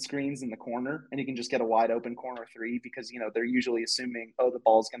pin-in screens in the corner and you can just get a wide open corner three because, they're usually assuming, oh, the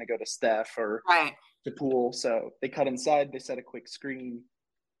ball's going to go to Steph or to Poole. So they cut inside, they set a quick screen,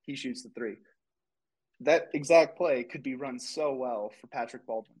 he shoots the three. That exact play could be run so well for Patrick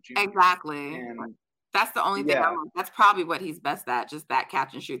Baldwin Jr. Exactly. And that's the only thing that's probably what he's best at, just that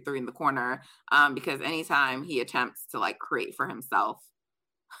catch and shoot three in the corner. Because anytime he attempts to like create for himself,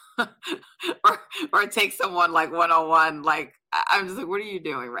 or take someone like one-on-one, like I'm just like, what are you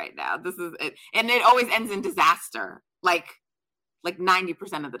doing right now? This is it. And it always ends in disaster, like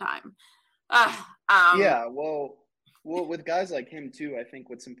 90% of the time. Well, with guys like him too, I think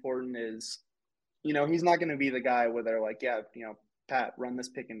what's important is, he's not going to be the guy where they're like, Pat, run this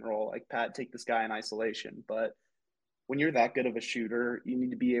pick and roll, like Pat, take this guy in isolation. But when you're that good of a shooter, you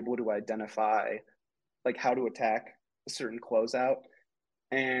need to be able to identify like how to attack a certain closeout.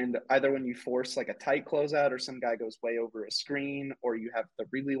 And either when you force like a tight closeout or some guy goes way over a screen or you have the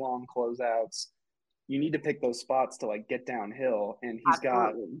really long closeouts, you need to pick those spots to like get downhill. And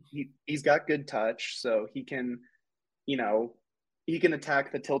he's got good touch. So he can, he can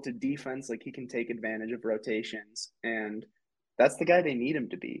attack the tilted defense. Like he can take advantage of rotations and that's the guy they need him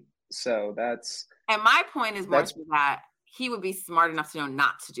to be. So and my point is more that he would be smart enough to know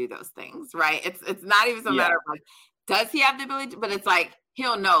not to do those things. Right. It's not even a matter of like, does he have the ability to, but it's like,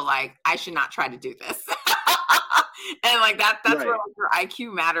 he'll know, like, I should not try to do this. And like that's right. Where your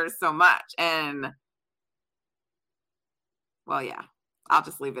IQ matters so much. And well, yeah, I'll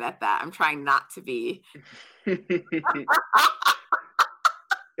just leave it at that. I'm trying not to be.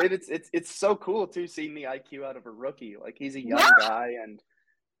 It's so cool too, seeing the IQ out of a rookie. Like he's a young guy and,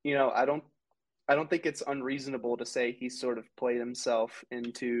 I don't think it's unreasonable to say he's sort of played himself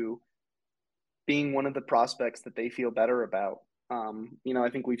into being one of the prospects that they feel better about. I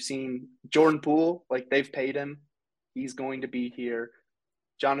think we've seen Jordan Poole, like they've paid him. He's going to be here.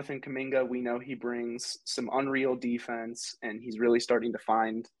 Jonathan Kuminga, we know he brings some unreal defense and he's really starting to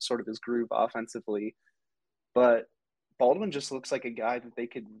find sort of his groove offensively. But Baldwin just looks like a guy that they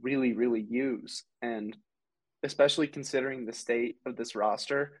could really, really use. And especially considering the state of this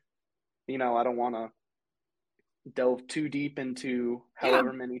roster, I don't want to delve too deep into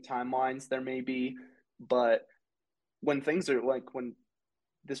however many timelines there may be. But when things are like, when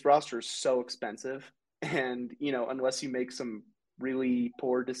this roster is so expensive and, unless you make some really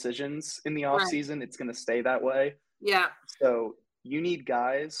poor decisions in the Right. offseason, it's going to stay that way. Yeah. So you need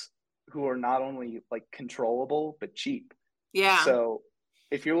guys who are not only like controllable, but cheap. Yeah. So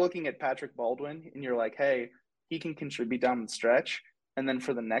if you're looking at Patrick Baldwin and you're like, hey, he can contribute down the stretch, and then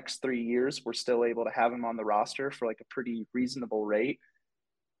for the next 3 years, we're still able to have him on the roster for like a pretty reasonable rate,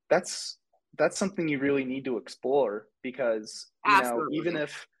 that's something you really need to explore because, Absolutely.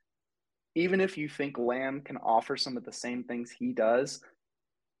 even if you think Lamb can offer some of the same things he does,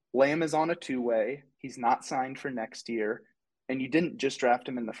 Lamb is on a two-way. He's not signed for next year, and you didn't just draft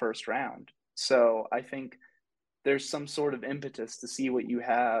him in the first round. So I think there's some sort of impetus to see what you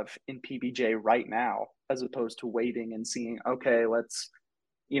have in PBJ right now, as opposed to waiting and seeing, okay, let's,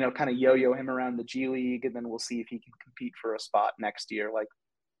 kind of yo-yo him around the G League, and then we'll see if he can compete for a spot next year. Like,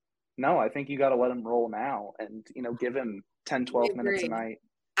 no, I think you got to let him roll now and, give him 10, 12 minutes a night.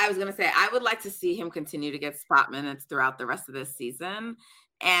 I was going to say, I would like to see him continue to get spot minutes throughout the rest of this season.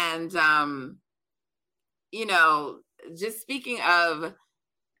 And, just speaking of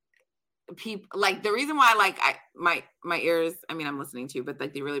people, like the reason why, like my ears, I mean, I'm listening to you, but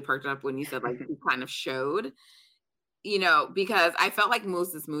like they really perked up when you said like he kind of showed, because I felt like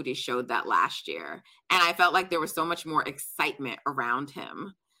Moses Moody showed that last year. And I felt like there was so much more excitement around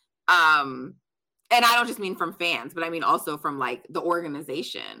him. And I don't just mean from fans, but I mean also from like the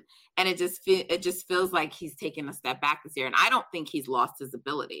organization. And it just feels like he's taken a step back this year. And I don't think he's lost his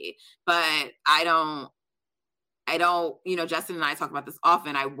ability, but I don't, Justin and I talk about this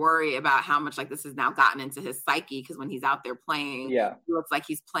often. I worry about how much like this has now gotten into his psyche, because when he's out there playing, He looks like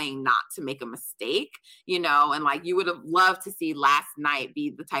he's playing not to make a mistake, and like you would have loved to see last night be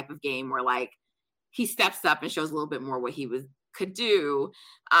the type of game where like he steps up and shows a little bit more what he could do.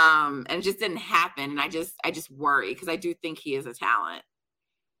 And it just didn't happen. And I just worry because I do think he is a talent.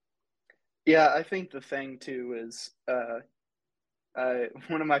 Yeah, I think the thing too is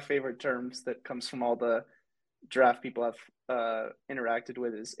one of my favorite terms that comes from all the draft people I've interacted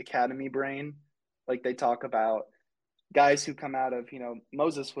with is academy brain. Like they talk about guys who come out of,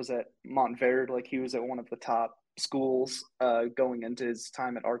 Moses was at Montverde, like he was at one of the top schools going into his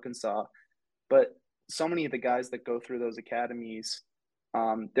time at Arkansas. But so many of the guys that go through those academies,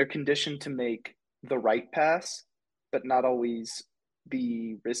 they're conditioned to make the right pass, but not always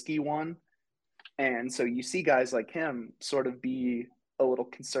the risky one. And so you see guys like him sort of be a little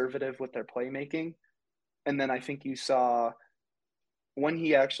conservative with their playmaking. And then I think you saw when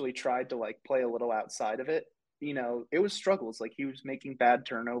he actually tried to like play a little outside of it, it was struggles. Like he was making bad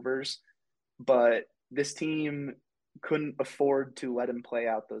turnovers, but this team couldn't afford to let him play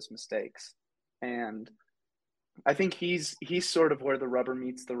out those mistakes. And I think he's sort of where the rubber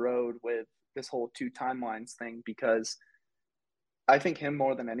meets the road with this whole two timelines thing, because I think him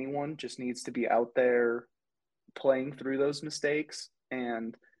more than anyone just needs to be out there playing through those mistakes,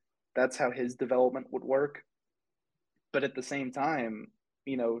 and that's how his development would work. But at the same time,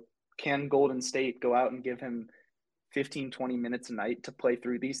 can Golden State go out and give him 15, 20 minutes a night to play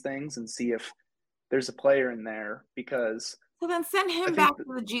through these things and see if there's a player in there? Because so then send him back to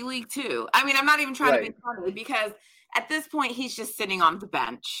the G League too. I mean, I'm not even trying to be funny, because at this point he's just sitting on the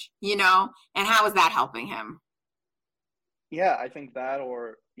bench, and how is that helping him? Yeah, I think that,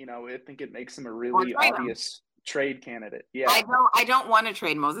 or, I think it makes him a really obvious trade candidate. Yeah. I don't want to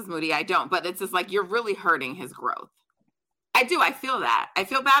trade Moses Moody. I don't, but it's just like, you're really hurting his growth. I do. I feel that. I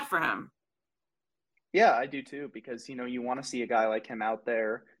feel bad for him. Yeah, I do too, because, you want to see a guy like him out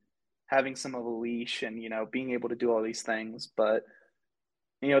there having some of a leash and, being able to do all these things. But,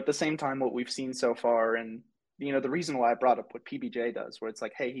 at the same time, what we've seen so far, and, the reason why I brought up what PBJ does, where it's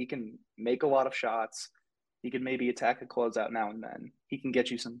like, hey, he can make a lot of shots. He can maybe attack a closeout now and then. He can get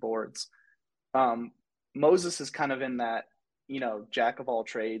you some boards. Moses is kind of in that, jack of all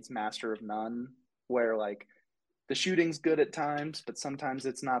trades, master of none, where like the shooting's good at times, but sometimes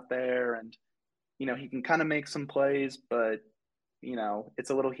it's not there. And, he can kind of make some plays, but,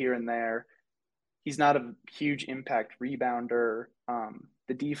 it's a little here and there. He's not a huge impact rebounder.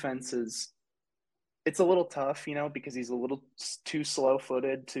 The defense it's a little tough, because he's a little too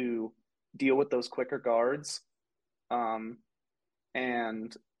slow-footed to deal with those quicker guards.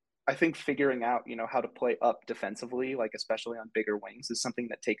 And I think figuring out, how to play up defensively, like especially on bigger wings, is something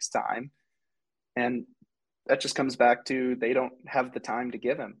that takes time. And that just comes back to they don't have the time to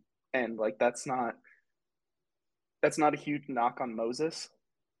give him. And like that's not a huge knock on Moses.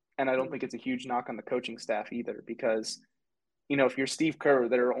 And I don't think it's a huge knock on the coaching staff either, because, if you're Steve Kerr,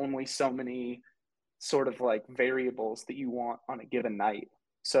 there are only so many sort of like variables that you want on a given night.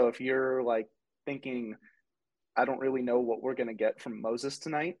 So if you're like thinking, I don't really know what we're going to get from Moses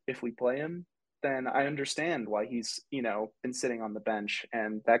tonight if we play him, then I understand why he's, been sitting on the bench.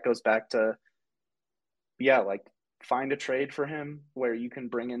 And that goes back to, like find a trade for him where you can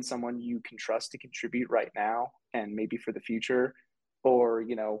bring in someone you can trust to contribute right now and maybe for the future, or,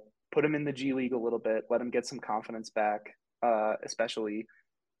 put him in the G League a little bit, let him get some confidence back, especially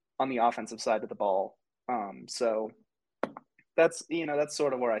on the offensive side of the ball. So that's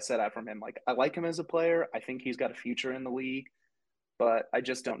sort of where I set out from him. Like, I like him as a player. I think he's got a future in the league, but I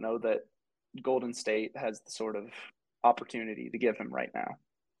just don't know that Golden State has the sort of opportunity to give him right now.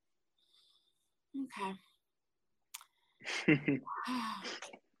 Okay.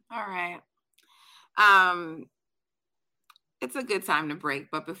 All right. It's a good time to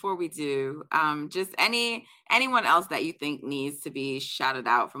break, but before we do, just anyone else that you think needs to be shouted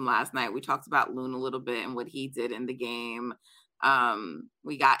out from last night. We talked about Loon a little bit and what he did in the game.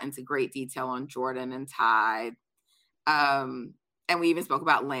 We got into great detail on Jordan and Tide. And we even spoke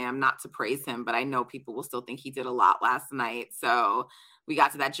about Lamb, not to praise him, but I know people will still think he did a lot last night. So we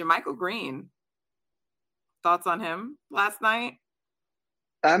got to that. JaMychal Green. Thoughts on him last night?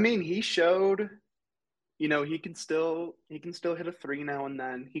 I mean, he showed, he can still hit a three now and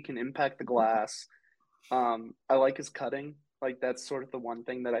then. He can impact the glass. I like his cutting. Like, that's sort of the one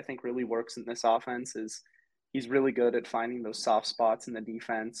thing that I think really works in this offense is he's really good at finding those soft spots in the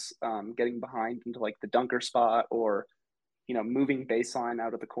defense, getting behind into like the dunker spot or, moving baseline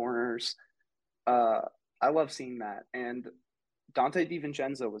out of the corners. I love seeing that. And Dante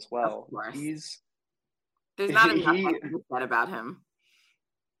DiVincenzo as well. There's not enough to be said about him.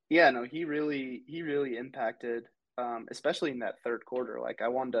 Yeah, no, he really impacted, especially in that third quarter. Like, I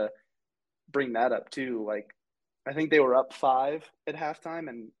wanted to bring that up too. Like, I think they were up 5 at halftime,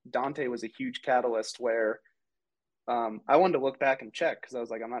 and Dante was a huge catalyst where I wanted to look back and check because I was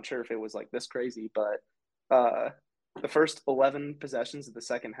like, I'm not sure if it was like this crazy, but the first 11 possessions of the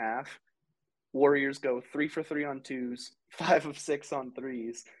second half, Warriors go 3 for 3 on twos, 5 of 6 on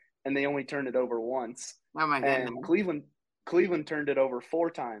threes, and they only turned it over once. Oh my goodness. And Cleveland turned it over 4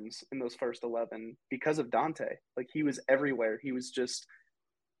 times in those first 11 because of Dante. Like, he was everywhere. He was just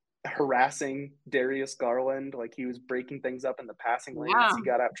harassing Darius Garland. Like, he was breaking things up in the passing lane as he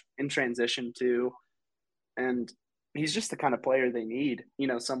got out in transition too. And he's just the kind of player they need.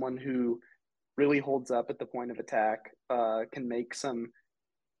 Someone who really holds up at the point of attack, can make some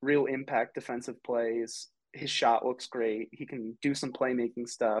real impact defensive plays. His shot looks great. He can do some playmaking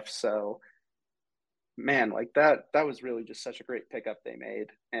stuff. So, man, like that was really just such a great pickup they made.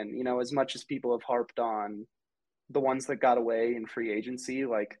 And, as much as people have harped on the ones that got away in free agency,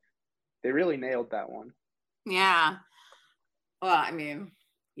 like, they really nailed that one. Yeah. Well, I mean,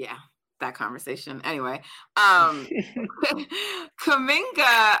 yeah, that conversation. Anyway, Kuminga,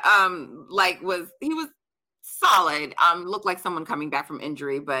 he was solid. Looked like someone coming back from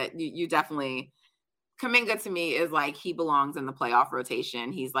injury, but you definitely, Kuminga to me is like, he belongs in the playoff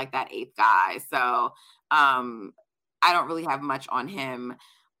rotation. He's like that 8th guy. So I don't really have much on him.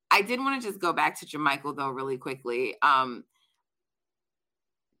 I did want to just go back to JaMychal though, really quickly.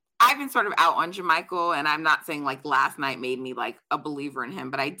 I've been sort of out on JaMychal, and I'm not saying like last night made me like a believer in him,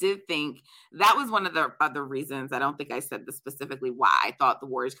 but I did think that was one of the other reasons. I don't think I said this specifically why I thought the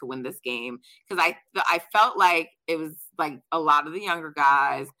Warriors could win this game, because I felt like it was like a lot of the younger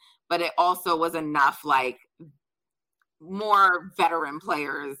guys, but it also was enough like more veteran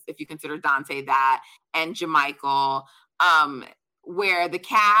players, if you consider Dante that, and JaMychal, where the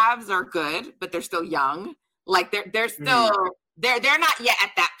Cavs are good, but they're still young. Like they're still they're not yet at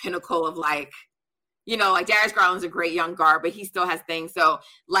that pinnacle of like, like Darius Garland's a great young guard, but he still has things. So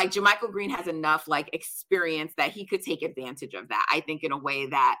like JaMychal Green has enough like experience that he could take advantage of that, I think, in a way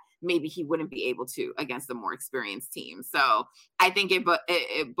that maybe he wouldn't be able to against a more experienced team. So I think it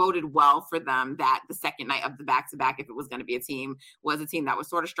boded well for them that the second night of the back-to-back, if it was going to be a team, was a team that was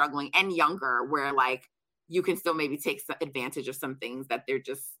sort of struggling and younger, where like you can still maybe take some advantage of some things that they're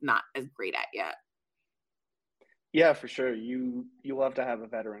just not as great at yet. Yeah, for sure. You love to have a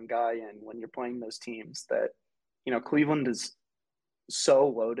veteran guy, and when you're playing those teams that, Cleveland is so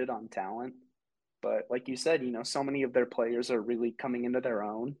loaded on talent, but like you said, so many of their players are really coming into their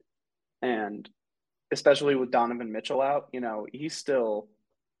own, and especially with Donovan Mitchell out, he's still,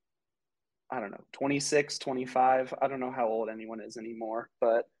 I don't know, 26, 25. I don't know how old anyone is anymore,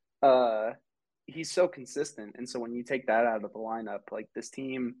 but he's so consistent. And so when you take that out of the lineup, like this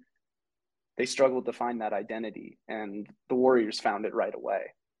team, they struggled to find that identity, and the Warriors found it right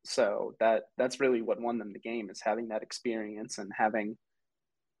away. So that's really what won them the game, is having that experience and having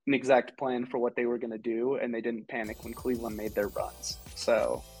an exact plan for what they were going to do, and they didn't panic when Cleveland made their runs.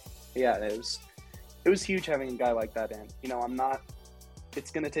 So, yeah, it was huge having a guy like that in. You know,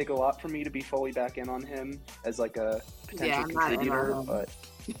 it's going to take a lot for me to be fully back in on him as like a potential contributor, but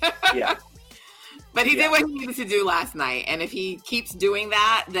yeah. But he did what he needed to do last night, and if he keeps doing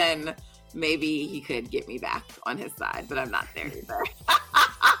that, then maybe he could get me back on his side, but I'm not there either.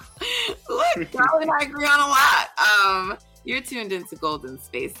 Look, Charlie and I agree on a lot. You're tuned into Golden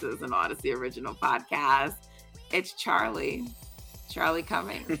Spaces, an Odyssey original podcast. It's Charlie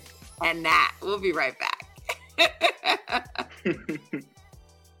Cummings, and Nat. We'll be right back.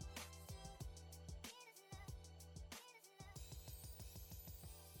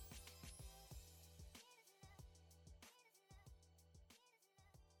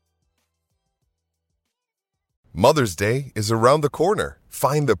 Mother's Day is around the corner.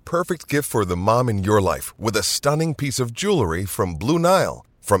 Find the perfect gift for the mom in your life with a stunning piece of jewelry from Blue Nile.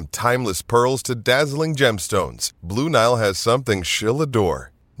 From timeless pearls to dazzling gemstones, Blue Nile has something she'll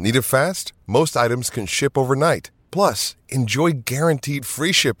adore. Need it fast? Most items can ship overnight. Plus, enjoy guaranteed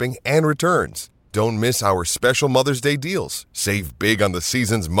free shipping and returns. Don't miss our special Mother's Day deals. Save big on the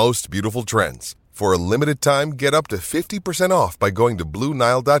season's most beautiful trends. For a limited time, get up to 50% off by going to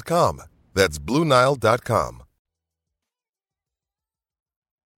BlueNile.com. That's BlueNile.com.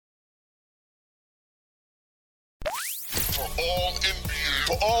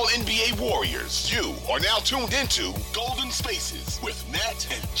 For all NBA Warriors, you are now tuned into Golden Spaces with Nat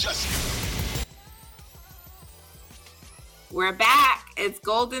and Justin. We're back. It's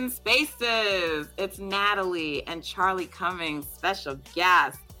Golden Spaces. It's Natalie and Charlie Cummings, special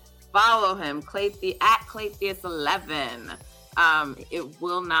guest. Follow him, at Claytheus11. It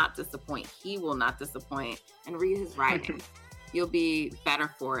will not disappoint. He will not disappoint. And read his writing. You'll be better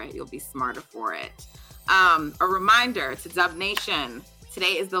for it. You'll be smarter for it. A reminder to Dub Nation,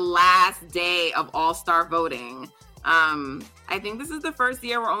 today is the last day of All-Star voting. I think this is the first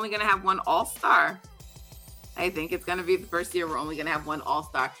year we're only going to have one All-Star. I think it's going to be the first year we're only going to have one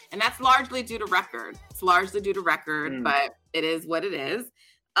All-Star. And that's largely due to record. It's largely due to record, but it is what it is.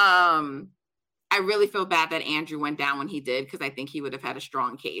 I really feel bad that Andrew went down when he did, because I think he would have had a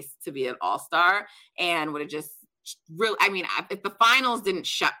strong case to be an All-Star and would have just really, I mean, if the finals didn't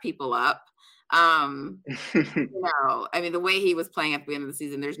shut people up, the way he was playing at the end of the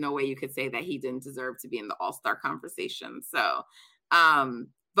season, there's no way you could say that he didn't deserve to be in the All-Star conversation. So,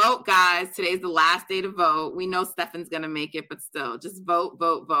 vote, guys. Today's the last day to vote. We know Stefan's going to make it, but still, just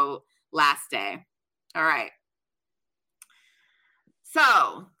vote. Last day. All right.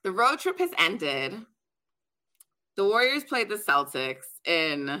 So, the road trip has ended. The Warriors played the Celtics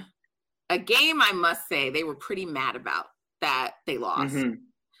in a game, I must say, they were pretty mad about that they lost.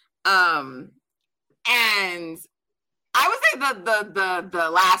 And I would say the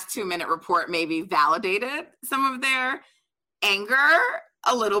last 2-minute report maybe validated some of their anger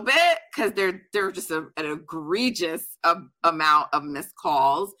a little bit, because there were just an egregious amount of missed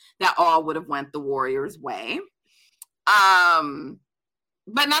calls that all would have went the Warriors' way.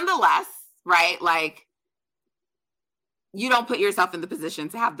 But nonetheless, right, like, you don't put yourself in the position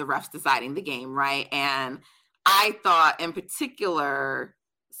to have the refs deciding the game, right? And I thought in particular,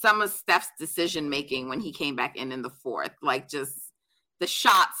 some of Steph's decision-making when he came back in the fourth, like just the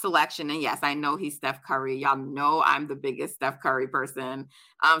shot selection. And yes, I know he's Steph Curry. Y'all know I'm the biggest Steph Curry person.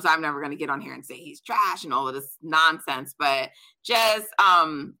 So I'm never going to get on here and say he's trash and all of this nonsense, but just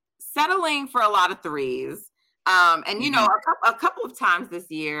settling for a lot of threes. And, you know, a couple of times this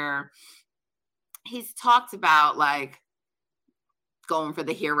year, he's talked about like going for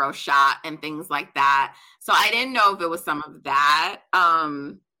the hero shot and things like that. So I didn't know if it was some of that.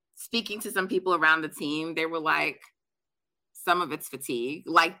 Speaking to some people around the team, they were like, some of it's fatigue.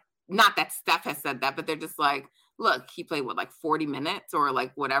 Like, not that Steph has said that, but they're just like, look, he played like 40 minutes or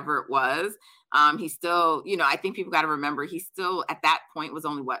like whatever it was. He's still, you know, I think people got to remember he's still at that point was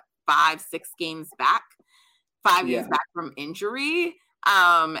only 5-6 games back, 5 games back from injury.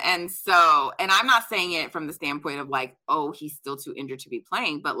 And I'm not saying it from the standpoint of like, oh, he's still too injured to be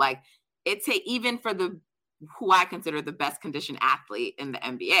playing, but like even for who I consider the best conditioned athlete in the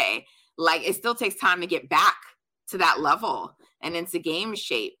NBA, like it still takes time to get back to that level and into game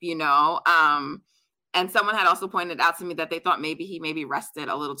shape, you know? And someone had also pointed out to me that they thought maybe he rested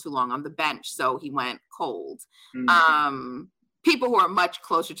a little too long on the bench, so he went cold. People who are much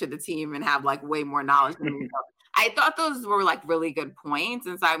closer to the team and have like way more knowledge than me. I thought those were like really good points.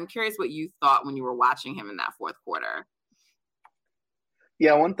 And so I'm curious what you thought when you were watching him in that fourth quarter.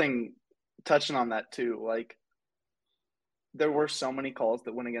 Yeah, one thing, touching on that too, like there were so many calls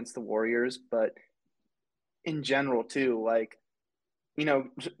that went against the Warriors, but in general too, like, you know,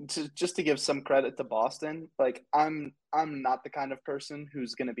 just to give some credit to Boston, like I'm not the kind of person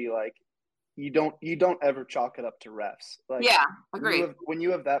who's going to be like, you don't ever chalk it up to refs. Like, yeah, agreed. when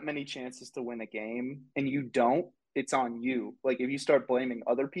you have that many chances to win a game and you don't, it's on you. Like, if you start blaming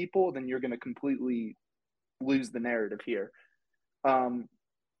other people, then you're going to completely lose the narrative here.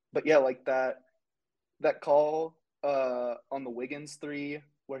 But yeah, like that call on the Wiggins 3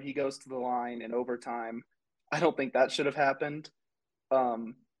 where he goes to the line in overtime, I don't think that should have happened.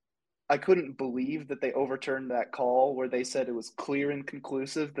 I couldn't believe that they overturned that call where they said it was clear and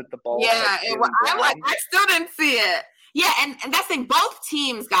conclusive that the ball. Yeah, I still didn't see it. Yeah, and that's the thing. Both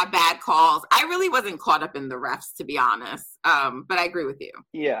teams got bad calls. I really wasn't caught up in the refs, to be honest. But I agree with you.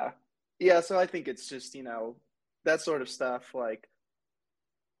 Yeah. So I think it's just, that sort of stuff. Like,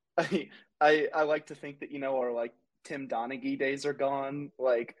 I like to think that, our like Tim Donaghy days are gone.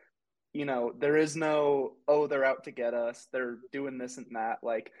 Like, there is no, oh, they're out to get us, they're doing this and that.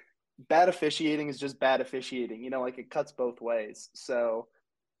 Like, bad officiating is just bad officiating, like it cuts both ways. So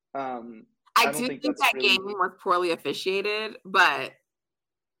I do think that really... game was poorly officiated, but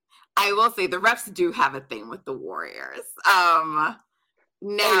I will say the refs do have a thing with the Warriors. Now,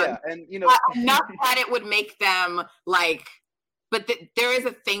 and not that it would make them like, but there is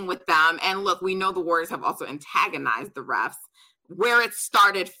a thing with them. And look, we know the Warriors have also antagonized the refs. Where it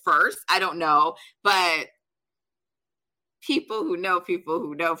started first, I don't know, but people who know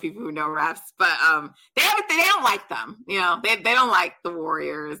refs, but they don't like them. They don't like the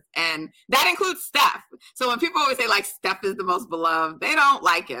Warriors, and that includes Steph. So when people always say like Steph is the most beloved, they don't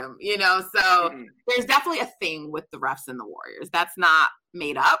like him. So there's definitely a thing with the refs and the Warriors. That's not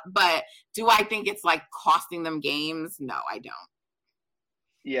made up, but do I think it's like costing them games? No, I don't.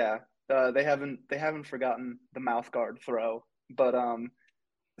 Yeah, they haven't forgotten the mouth guard throw, but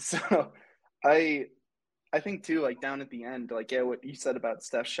so I think too, like down at the end, like, yeah, what you said about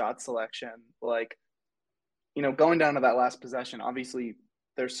Steph's shot selection, like, going down to that last possession, obviously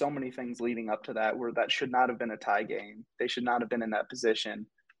there's so many things leading up to that where that should not have been a tie game. They should not have been in that position.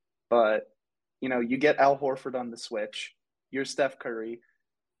 But, you get Al Horford on the switch. You're Steph Curry.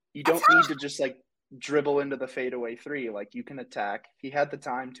 You don't need to just like dribble into the fadeaway 3. Like, you can attack. He had the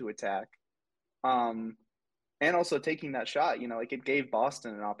time to attack. And also taking that shot, like it gave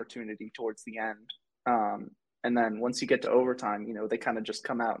Boston an opportunity towards the end. And then once you get to overtime, they kind of just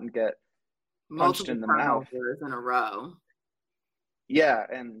come out and get punched in the mouth in a row. Yeah,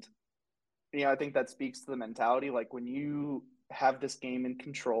 and I think that speaks to the mentality. Like, when you have this game in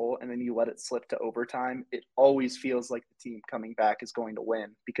control and then you let it slip to overtime, it always feels like the team coming back is going to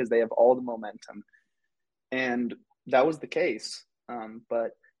win because they have all the momentum. And that was the case.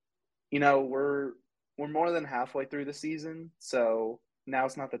 But we're more than halfway through the season, so now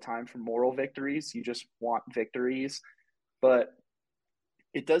it's not the time for moral victories. You just want victories. But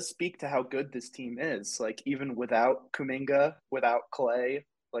it does speak to how good this team is. Like, even without Kuminga, without Clay,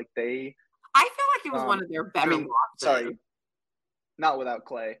 like I feel like it was one of their better losses. Sorry, not without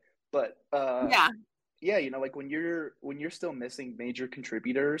Clay, but yeah, like when you're still missing major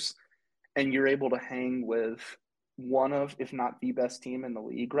contributors and you're able to hang with one of, if not the best team in the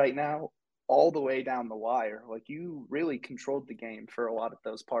league right now, all the way down the wire, like you really controlled the game for a lot of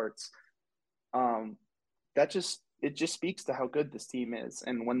those parts. It just speaks to how good this team is.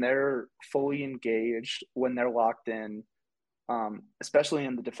 And when they're fully engaged, when they're locked in, especially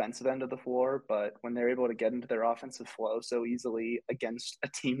in the defensive end of the floor, but when they're able to get into their offensive flow so easily against a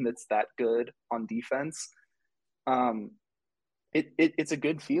team that's that good on defense, it's a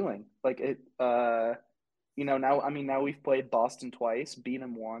good feeling. Like now we've played Boston twice, beat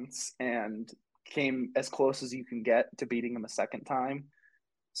them once, and came as close as you can get to beating them a second time.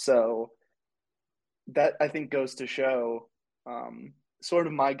 So that, I think, goes to show sort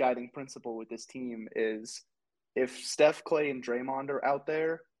of my guiding principle with this team is if Steph, Clay, and Draymond are out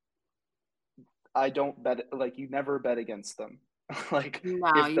there, I don't bet – like, you never bet against them. Like,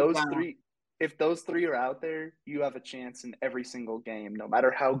 if those three are out there, you have a chance in every single game, no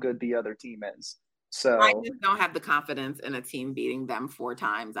matter how good the other team is. So I just don't have the confidence in a team beating them 4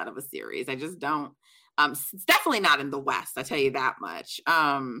 times out of a series. I just don't. It's definitely not in the West, I tell you that much.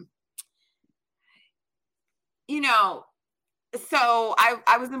 So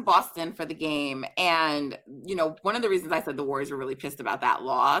I was in Boston for the game, and, one of the reasons I said the Warriors were really pissed about that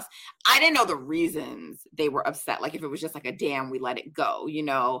loss, I didn't know the reasons they were upset. Like, if it was just like a damn, we let it go,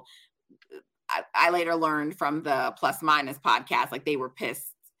 I later learned from the Plus Minus podcast, like they were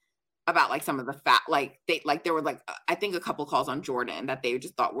pissed about like some of the there were like, I think a couple calls on Jordan that they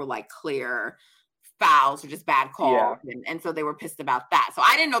just thought were like clear fouls or just bad calls. Yeah. And so they were pissed about that. So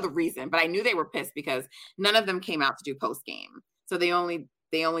I didn't know the reason, but I knew they were pissed because none of them came out to do post game. So they only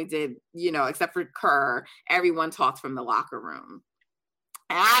did, except for Kerr, everyone talked from the locker room.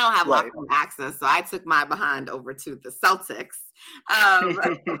 And I don't have Right. locker room access, so I took my behind over to the Celtics,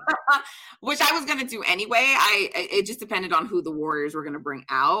 which I was going to do anyway. It just depended on who the Warriors were going to bring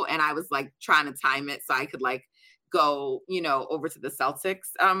out, and I was like trying to time it so I could like go, over to the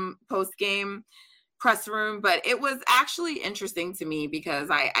Celtics post game press room. But it was actually interesting to me because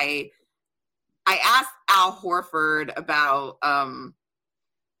I asked Al Horford about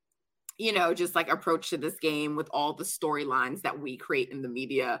just like approach to this game with all the storylines that we create in the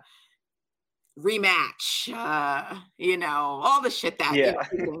media, rematch, all the shit that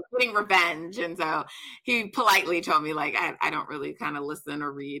getting revenge. And so he politely told me like, I don't really kind of listen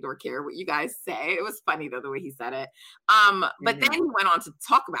or read or care what you guys say. It was funny though, the way he said it. But then he went on to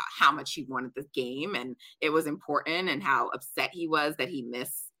talk about how much he wanted this game and it was important and how upset he was that he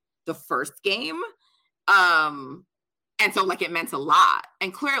missed the first game. And so like it meant a lot.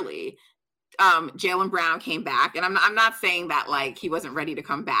 And clearly Jaylen Brown came back, and I'm not saying that like he wasn't ready to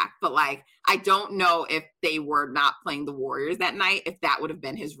come back, but like I don't know if they were not playing the Warriors that night, if that would have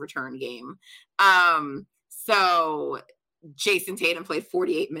been his return game. So Jason Tatum played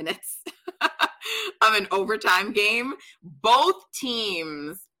 48 minutes of an overtime game. Both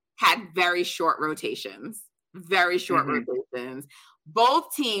teams had very short rotations.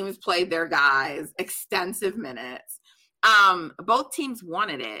 Both teams played their guys extensive minutes. Both teams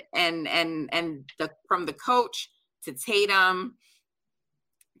wanted it, and from the coach to Tatum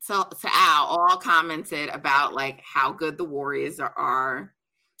to Al all commented about like how good the Warriors are.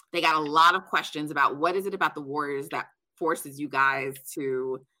 They got a lot of questions about what is it about the Warriors that forces you guys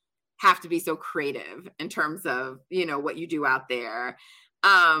to have to be so creative in terms of what you do out there.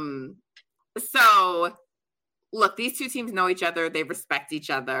 So look, these two teams know each other, they respect each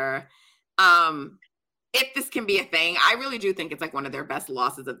other. If this can be a thing, I really do think it's like one of their best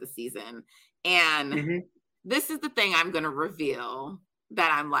losses of the season. And this is the thing I'm going to reveal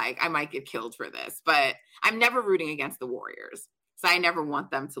that I'm like, I might get killed for this, but I'm never rooting against the Warriors. So I never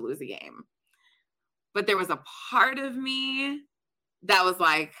want them to lose a game. But there was a part of me that was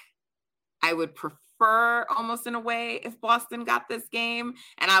like, I would prefer almost in a way if Boston got this game.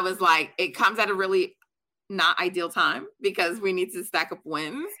 And I was like, it comes at a really not ideal time because we need to stack up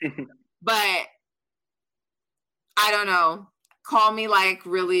wins. But I don't know, call me like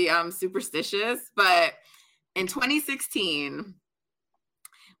really superstitious, but in 2016,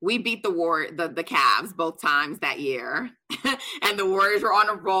 we beat the Cavs both times that year. And the Warriors were on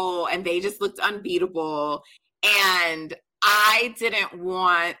a roll and they just looked unbeatable. And I didn't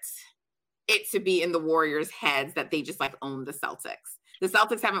want it to be in the Warriors' heads that they just like owned the Celtics. The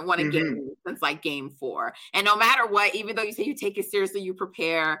Celtics haven't won a game since like game 4. And no matter what, even though you say you take it seriously, you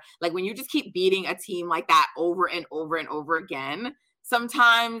prepare, like when you just keep beating a team like that over and over and over again,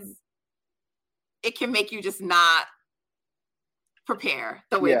 sometimes it can make you just not prepare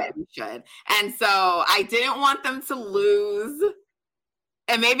the way that you should. And so I didn't want them to lose.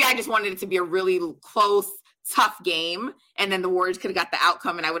 And maybe I just wanted it to be a really close, tough game. And then the Warriors could have got the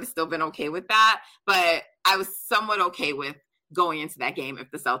outcome and I would have still been okay with that. But I was somewhat okay with going into that game if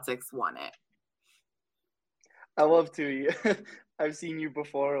the Celtics won it. I love to. I've seen you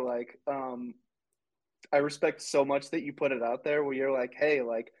before. Like, I respect so much that you put it out there where you're like, hey,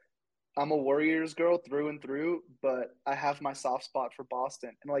 like, I'm a Warriors girl through and through, but I have my soft spot for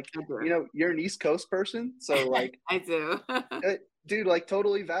Boston. And like, you're an East Coast person. So like, I do. Dude, like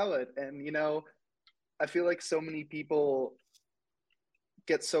totally valid. And, I feel like so many people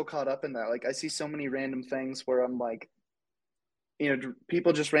get so caught up in that. Like, I see so many random things where I'm like,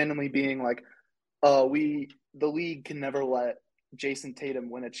 people just randomly being like, the league can never let Jason Tatum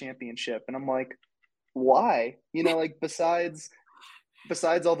win a championship. And I'm like, why? Like besides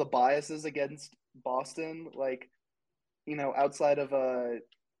all the biases against Boston, like, outside of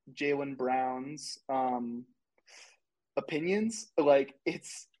Jaylen Brown's opinions, like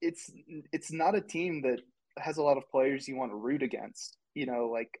it's not a team that has a lot of players you want to root against.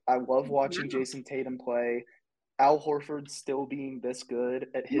 Like I love watching Jason Tatum play. Al Horford still being this good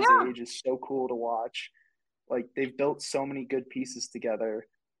at his age is so cool to watch. Like they've built so many good pieces together.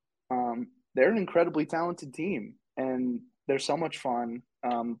 They're an incredibly talented team and they're so much fun.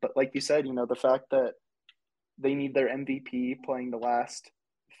 But like you said, the fact that they need their MVP playing the last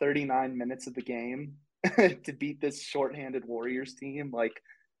 39 minutes of the game to beat this shorthanded Warriors team, like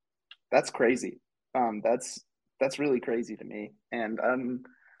that's crazy. That's really crazy to me. And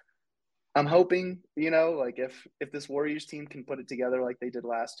I'm hoping, like if this Warriors team can put it together like they did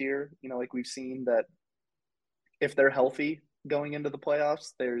last year, like we've seen that if they're healthy going into the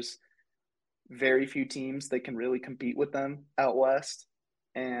playoffs, there's very few teams that can really compete with them out west.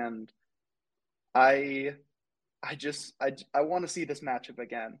 And I I want to see this matchup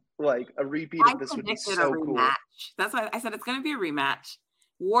again. Like a repeat of this would be so cool. That's why I said it's going to be a rematch.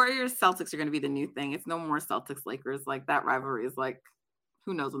 Warriors Celtics are going to be the new thing. It's no more Celtics Lakers. Like that rivalry is like,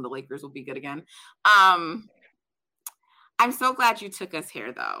 who knows when the Lakers will be good again. I'm so glad you took us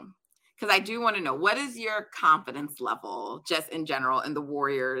here though, because I do want to know, what is your confidence level just in general in the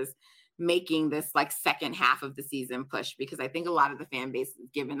Warriors making this like second half of the season push? Because I think a lot of the fan base has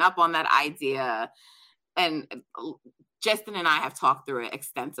given up on that idea. And Justin and I have talked through it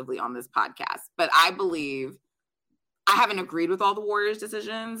extensively on this podcast, but I believe, I haven't agreed with all the Warriors'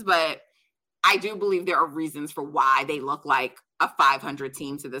 decisions, but I do believe there are reasons for why they look like a 500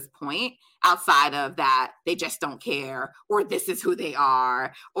 team to this point, outside of that they just don't care, or this is who they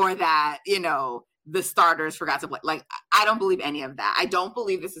are, or that, you know, the starters forgot to play. Like, I don't believe any of that. I don't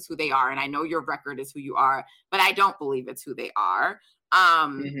believe this is who they are. And I know your record is who you are, but I don't believe it's who they are.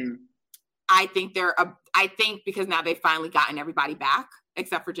 I think I think because now they've finally gotten everybody back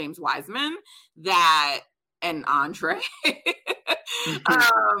except for James Wiseman, and Andre,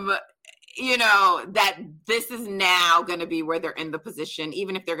 you know, that this is now going to be where they're in the position,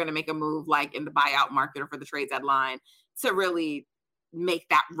 even if they're going to make a move like in the buyout market or for the trade deadline, to really make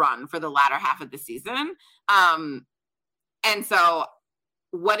that run for the latter half of the season. And so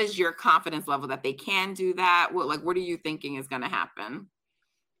what is your confidence level that they can do that? What are you thinking is going to happen?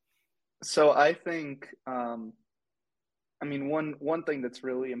 So I think, one thing that's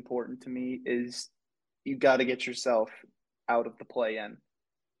really important to me is you got to get yourself out of the play-in.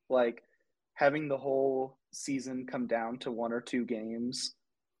 Like, having the whole season come down to 1 or 2 games.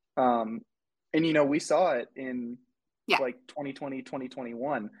 And, you know, we saw it in like 2020,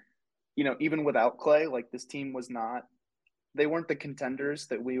 2021, you know, even without Clay, like this team they weren't the contenders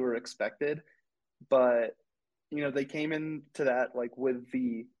that we were expected, but, you know, they came into that like with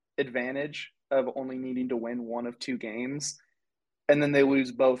the advantage of only needing to win 1 of 2 games. And then they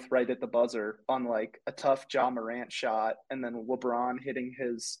lose both right at the buzzer on like a tough Ja Morant shot, and then LeBron hitting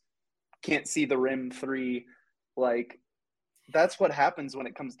his can't see the rim 3. Like, that's what happens when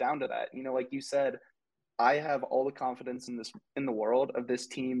it comes down to that. You know, like you said, I have all the confidence in the world of this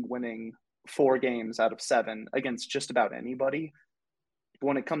team winning 4 games out of 7 against just about anybody. But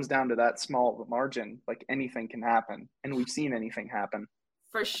when it comes down to that small of a margin, like anything can happen, and we've seen anything happen.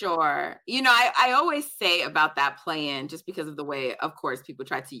 For sure. You know, I always say about that play-in, just because of the way, of course, people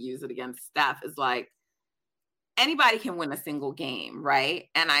try to use it against Steph, is like, anybody can win a single game, right?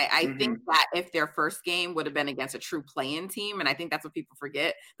 And I think that if their first game would have been against a true play-in team, and I think that's what people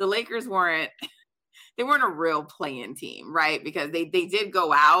forget, the Lakers weren't a real play-in team, right? Because they did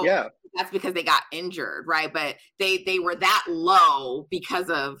go out. Yeah. That's because they got injured, right? But they were that low because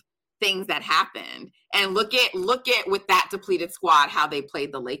of things that happened. And look at with that depleted squad how they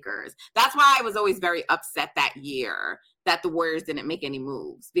played the Lakers. That's why I was always very upset that year that the Warriors didn't make any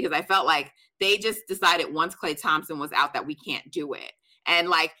moves, because I felt like they just decided once Klay Thompson was out that we can't do it. And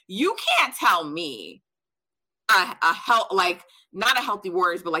like, you can't tell me not a healthy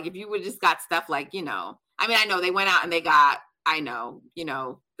Warriors, but like if you would just got stuff like, you know, I mean, I know they went out and they got, you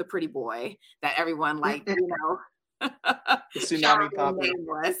know, the pretty boy that everyone like, you know, Tsunami Papa,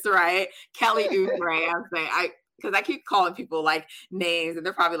 nameless, right? Kelly Oubre. Because I keep calling people like names, and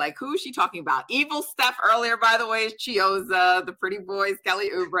they're probably like, "Who is she talking about?" Evil Steph earlier, by the way, is Chioza. The pretty boys,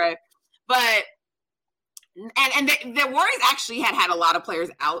 Kelly Oubre. But the Warriors actually had a lot of players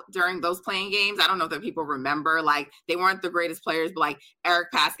out during those playing games. I don't know if people remember, like they weren't the greatest players, but like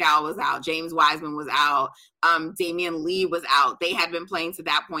Eric Pascal was out, James Wiseman was out, Damian Lee was out. They had been playing to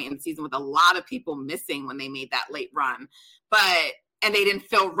that point in the season with a lot of people missing when they made that late run, and they didn't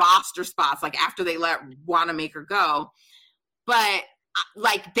fill roster spots like after they let Wanamaker go. But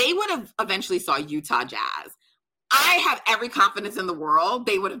like they would have eventually saw Utah Jazz. I have every confidence in the world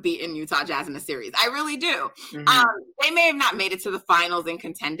they would have beaten Utah Jazz in the series. I really do. They may have not made it to the finals and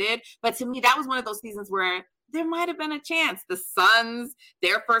contended, but to me, that was one of those seasons where there might have been a chance. The Suns,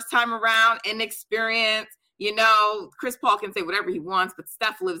 their first time around, inexperience, you know, Chris Paul can say whatever he wants, but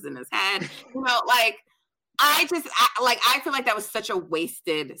Steph lives in his head. You know, like, I feel like that was such a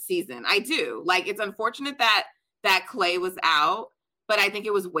wasted season. I do. Like, it's unfortunate that Clay was out, but I think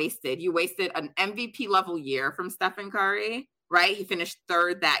it was wasted. You wasted an MVP level year from Stephen Curry, right? He finished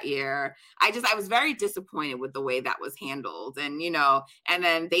 3rd that year. I was very disappointed with the way that was handled. And, you know, and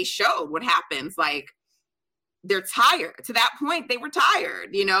then they showed what happens. Like, they're tired. To that point, they were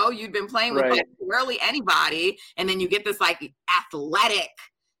tired. You know, you'd been playing with like rarely anybody. And then you get this like athletic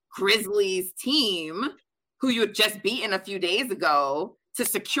Grizzlies team who you had just beaten a few days ago to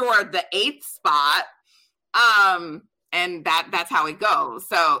secure the 8th spot. And that's how it goes.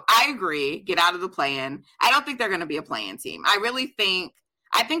 So I agree. Get out of the play-in. I don't think they're going to be a play-in team.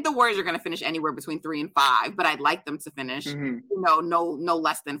 I think the Warriors are going to finish anywhere between 3 and 5, but I'd like them to finish, no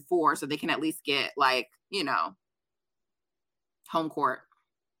less than 4, so they can at least get home court.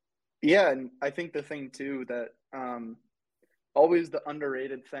 Yeah, and I think the thing too that always the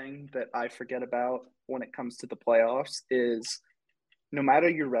underrated thing that I forget about when it comes to the playoffs is no matter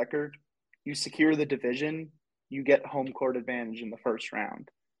your record, you secure the division, you get home court advantage in the first round.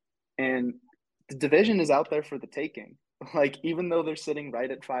 And the division is out there for the taking. Like, even though they're sitting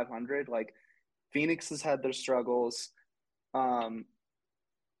right at 500, like, Phoenix has had their struggles.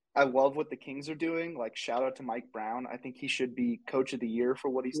 I love what the Kings are doing. Like, shout out to Mike Brown. I think he should be coach of the year for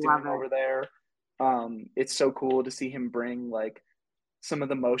what he's doing over there. It's so cool to see him bring, like, some of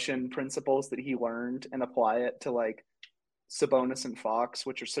the motion principles that he learned and apply it to, like, Sabonis and Fox,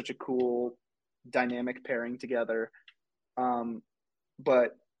 which are such a cool dynamic pairing together.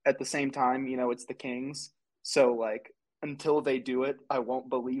 But at the same time, it's the Kings. So, like, until they do it, I won't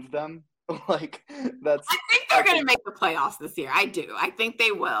believe them. I think they're going to make the playoffs this year. I do. I think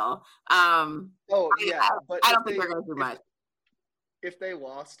they will. But I don't think they're going to do much. If they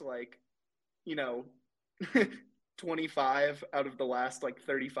lost, 25 out of the last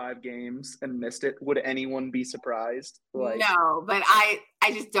 35 games and missed it, would anyone be surprised? No, but I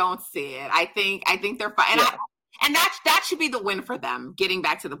just don't see it. I think they're fine. Yeah. And that should be the win for them, getting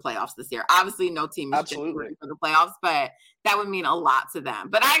back to the playoffs this year. Obviously, no team is ready for the playoffs, but that would mean a lot to them.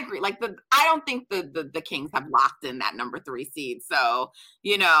 But I agree. I don't think the Kings have locked in that number 3 seed. So,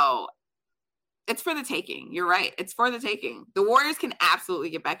 it's for the taking. You're right. It's for the taking. The Warriors can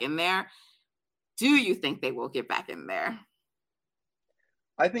absolutely get back in there. Do you think they will get back in there?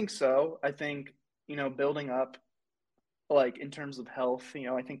 I think so. I think, building up, in terms of health,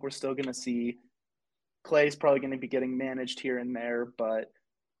 I think we're still going to see Clay's probably going to be getting managed here and there, but,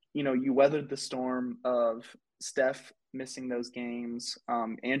 you weathered the storm of Steph missing those games.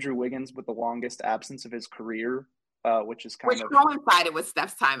 Andrew Wiggins with the longest absence of his career, which coincided with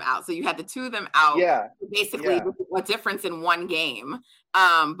Steph's time out. So you had the two of them out. Yeah. Basically, a difference in one game,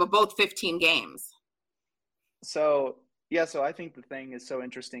 but both 15 games. So I think the thing is so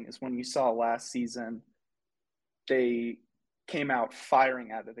interesting is when you saw last season, they came out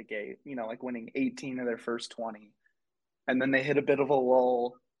firing out of the gate, winning 18 of their first 20. And then they hit a bit of a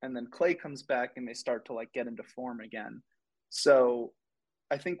lull, and then Clay comes back and they start to get into form again. So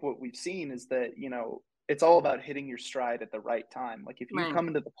I think what we've seen is that, it's all about hitting your stride at the right time. If you come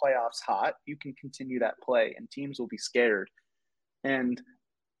into the playoffs hot, you can continue that play and teams will be scared. And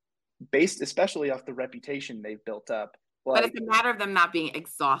based especially off the reputation they've built up. But it's a matter of them not being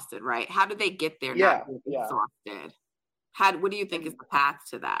exhausted, right? How do they get there not being exhausted? What do you think is the path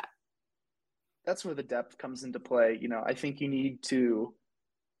to that? That's where the depth comes into play. I think you need to,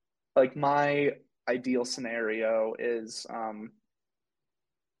 my ideal scenario is,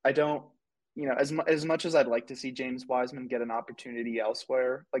 I don't, as much as I'd like to see James Wiseman get an opportunity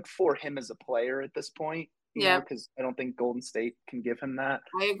elsewhere, for him as a player at this point, because I don't think Golden State can give him that.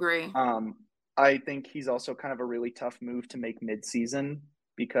 I agree. I think he's also kind of a really tough move to make midseason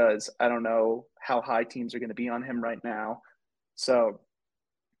because I don't know how high teams are going to be on him right now. So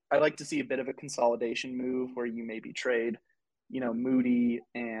I'd like to see a bit of a consolidation move where you maybe trade, Moody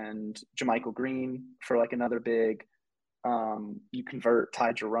and JaMychal Green for another big. You convert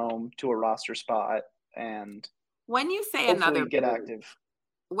Ty Jerome to a roster spot, and when you say another get active.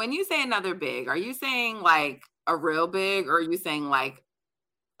 When you say another big, are you saying a real big, or are you saying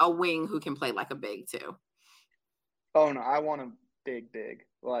a wing who can play like a big too? Oh no, I want a big.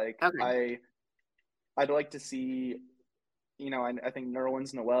 Okay. I'd like to see. I think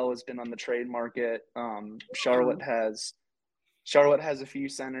Nerlens Noel has been on the trade market. Charlotte has a few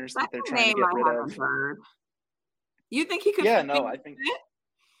centers that they're trying to get rid of. You think he could? Yeah, no, I think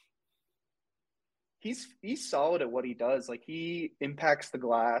he's solid at what he does. He impacts the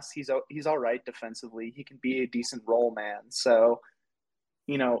glass. He's all right defensively. He can be a decent role man. So,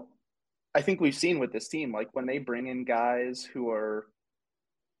 I think we've seen with this team, when they bring in guys who are,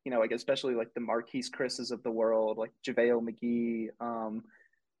 especially the Marquise Chris's of the world, JaVale McGee,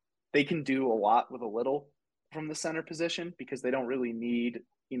 they can do a lot with a little from the center position because they don't really need,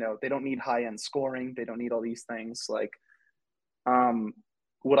 they don't need high end scoring. They don't need all these things. Would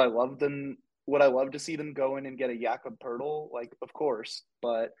I love to see them go in and get a Jakob Poeltl? Of course,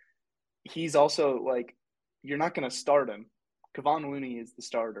 but he's also you're not going to start him. Kevon Looney is the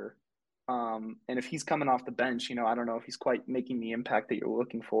starter. And if he's coming off the bench, I don't know if he's quite making the impact that you're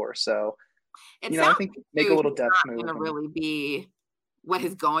looking for. So, I think make a little depth move. It's not going to really be what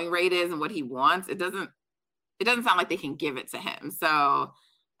his going rate is and what he wants. It it doesn't sound like they can give it to him. So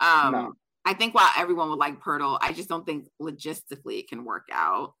No. I think while everyone would like Pirtle, I just don't think logistically it can work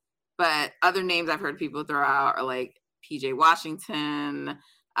out. But other names I've heard people throw out are like PJ Washington,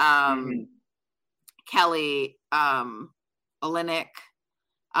 Kelly Olynyk,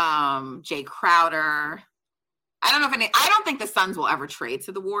 Jay Crowder. I don't think the Suns will ever trade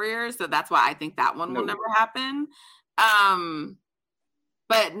to the Warriors, so that's why I think that one will never happen.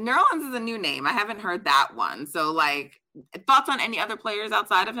 But Nerlens is a new name. I haven't heard that one. So, like, thoughts on any other players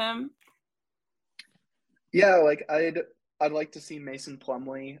outside of him? Yeah, like I'd like to see Mason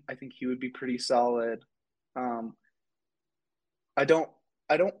Plumlee. I think he would be pretty solid. I don't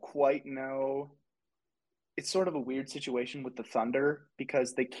quite know. It's sort of a weird situation with the Thunder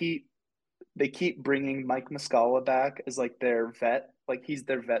because they keep bringing Mike Muscala back as like their vet, like he's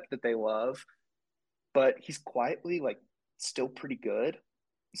their vet that they love, but he's quietly like still pretty good.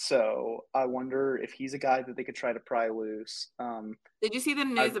 So I wonder if he's a guy that they could try to pry loose. Did you see the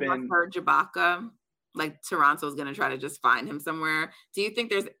news about Serge Ibaka? Like Toronto's going to try to just find him somewhere. Do you think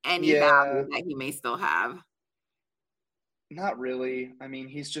there's any value that he may still have? Not really. I mean,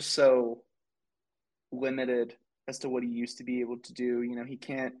 he's just so limited as to what he used to be able to do. You know, he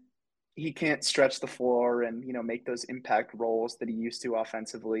can't stretch the floor and, you know, make those impact roles that he used to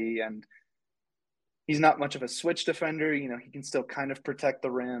offensively. And he's not much of a switch defender. You know, he can still kind of protect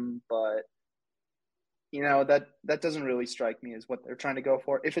the rim, but, you know, that doesn't really strike me as what they're trying to go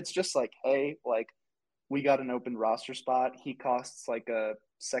for. If it's just like, hey, like, we got an open roster spot, he costs like a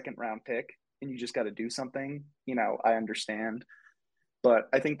second round pick and you just got to do something, you know, I understand. But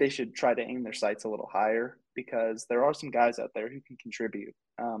I think they should try to aim their sights a little higher because there are some guys out there who can contribute.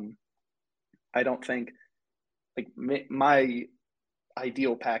 I don't think like my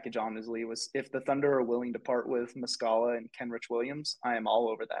ideal package, honestly, was if the Thunder are willing to part with Muscala and Kenrich Williams, I am all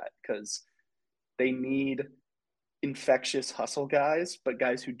over that because they need infectious hustle guys, but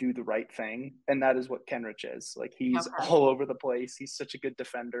guys who do the right thing. And that is what Kenrich is. Like he's all over the place. He's such a good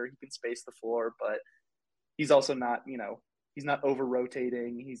defender. He can space the floor, but he's also not, you know, he's not over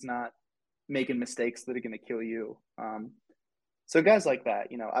rotating. He's not making mistakes that are going to kill you. So guys like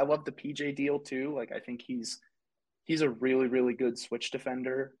that, you know, I love the PJ deal too. Like I think he's a really, really good switch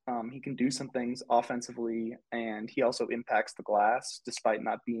defender. He can do some things offensively and he also impacts the glass despite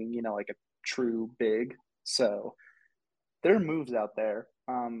not being, you know, like a true big. So there are moves out there.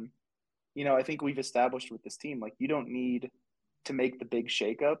 You know, I think we've established with this team, like you don't need to make the big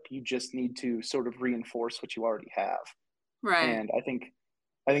shakeup. You just need to sort of reinforce what you already have. Right. And I think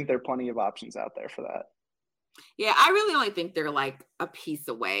there are plenty of options out there for that. Yeah, I really only think they're like a piece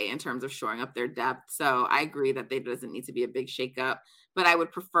away in terms of shoring up their depth. So I agree that there doesn't need to be a big shakeup, but I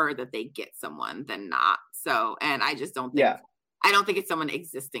would prefer that they get someone than not. So, and I just don't think, I don't think it's someone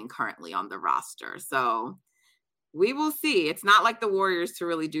existing currently on the roster. So we will see. It's not like the Warriors to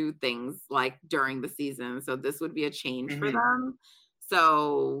really do things like during the season. So this would be a change for them.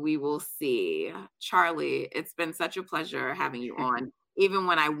 So we will see. Charlie, it's been such a pleasure having you on. Even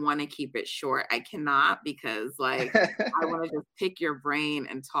when I want to keep it short, I cannot because like I want to just pick your brain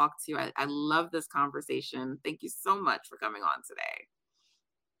and talk to you. I love this conversation. Thank you so much for coming on today.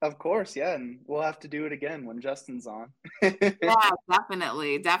 Of course, yeah, and we'll have to do it again when Justin's on. Yeah,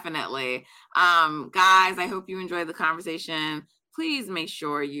 definitely. Guys, I hope you enjoyed the conversation. Please make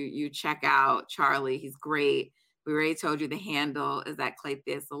sure you check out Charlie. He's great. We already told you the handle is at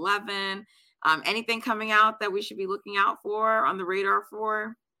Claytheus11. Anything coming out that we should be looking out for on the radar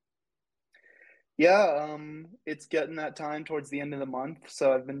for? Yeah, it's getting that time towards the end of the month.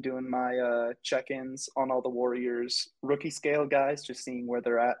 So I've been doing my check-ins on all the Warriors rookie scale guys, just seeing where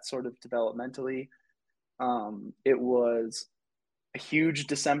they're at sort of developmentally. It was a huge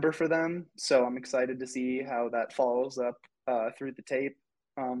December for them. So I'm excited to see how that follows up through the tape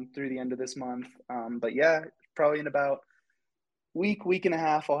through the end of this month. But yeah, probably in about week and a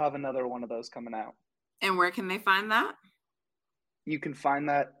half, I'll have another one of those coming out. And where can they find that? You can find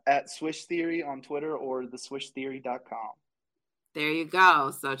that at Swish Theory on Twitter or theswishtheory.com. There you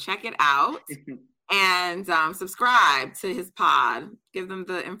go. So check it out and subscribe to his pod. Give them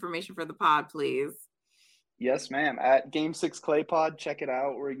the information for the pod, please. Yes, ma'am. At Game 6 Clay Pod, check it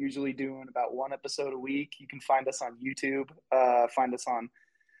out. We're usually doing about one episode a week. You can find us on YouTube, find us on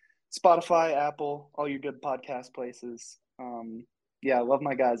Spotify, Apple, all your good podcast places. Yeah, I love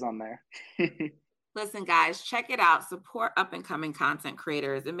my guys on there. Listen, guys, check it out. Support up-and-coming content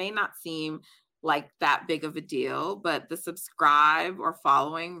creators. It may not seem like that big of a deal, but the subscribe or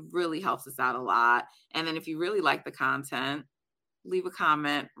following really helps us out a lot. And then if you really like the content, leave a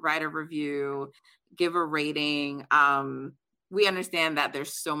comment, write a review, give a rating. we understand that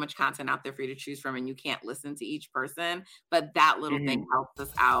there's so much content out there for you to choose from and you can't listen to each person, but that little thing helps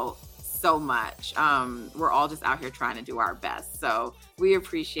us out so much. We're all just out here trying to do our best. So we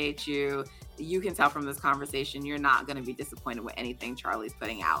appreciate you. You can tell from this conversation, you're not going to be disappointed with anything Charlie's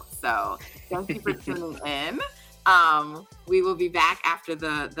putting out. So thank you for tuning in. We will be back after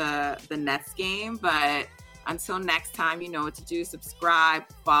the Nets game, but until next time, you know what to do. Subscribe,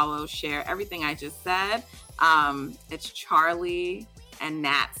 follow, share, everything I just said. It's Charlie and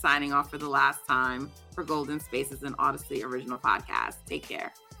Nat signing off for the last time for Golden Spaces and Odyssey Original Podcast. Take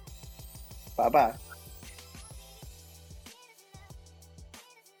care. Bye-bye.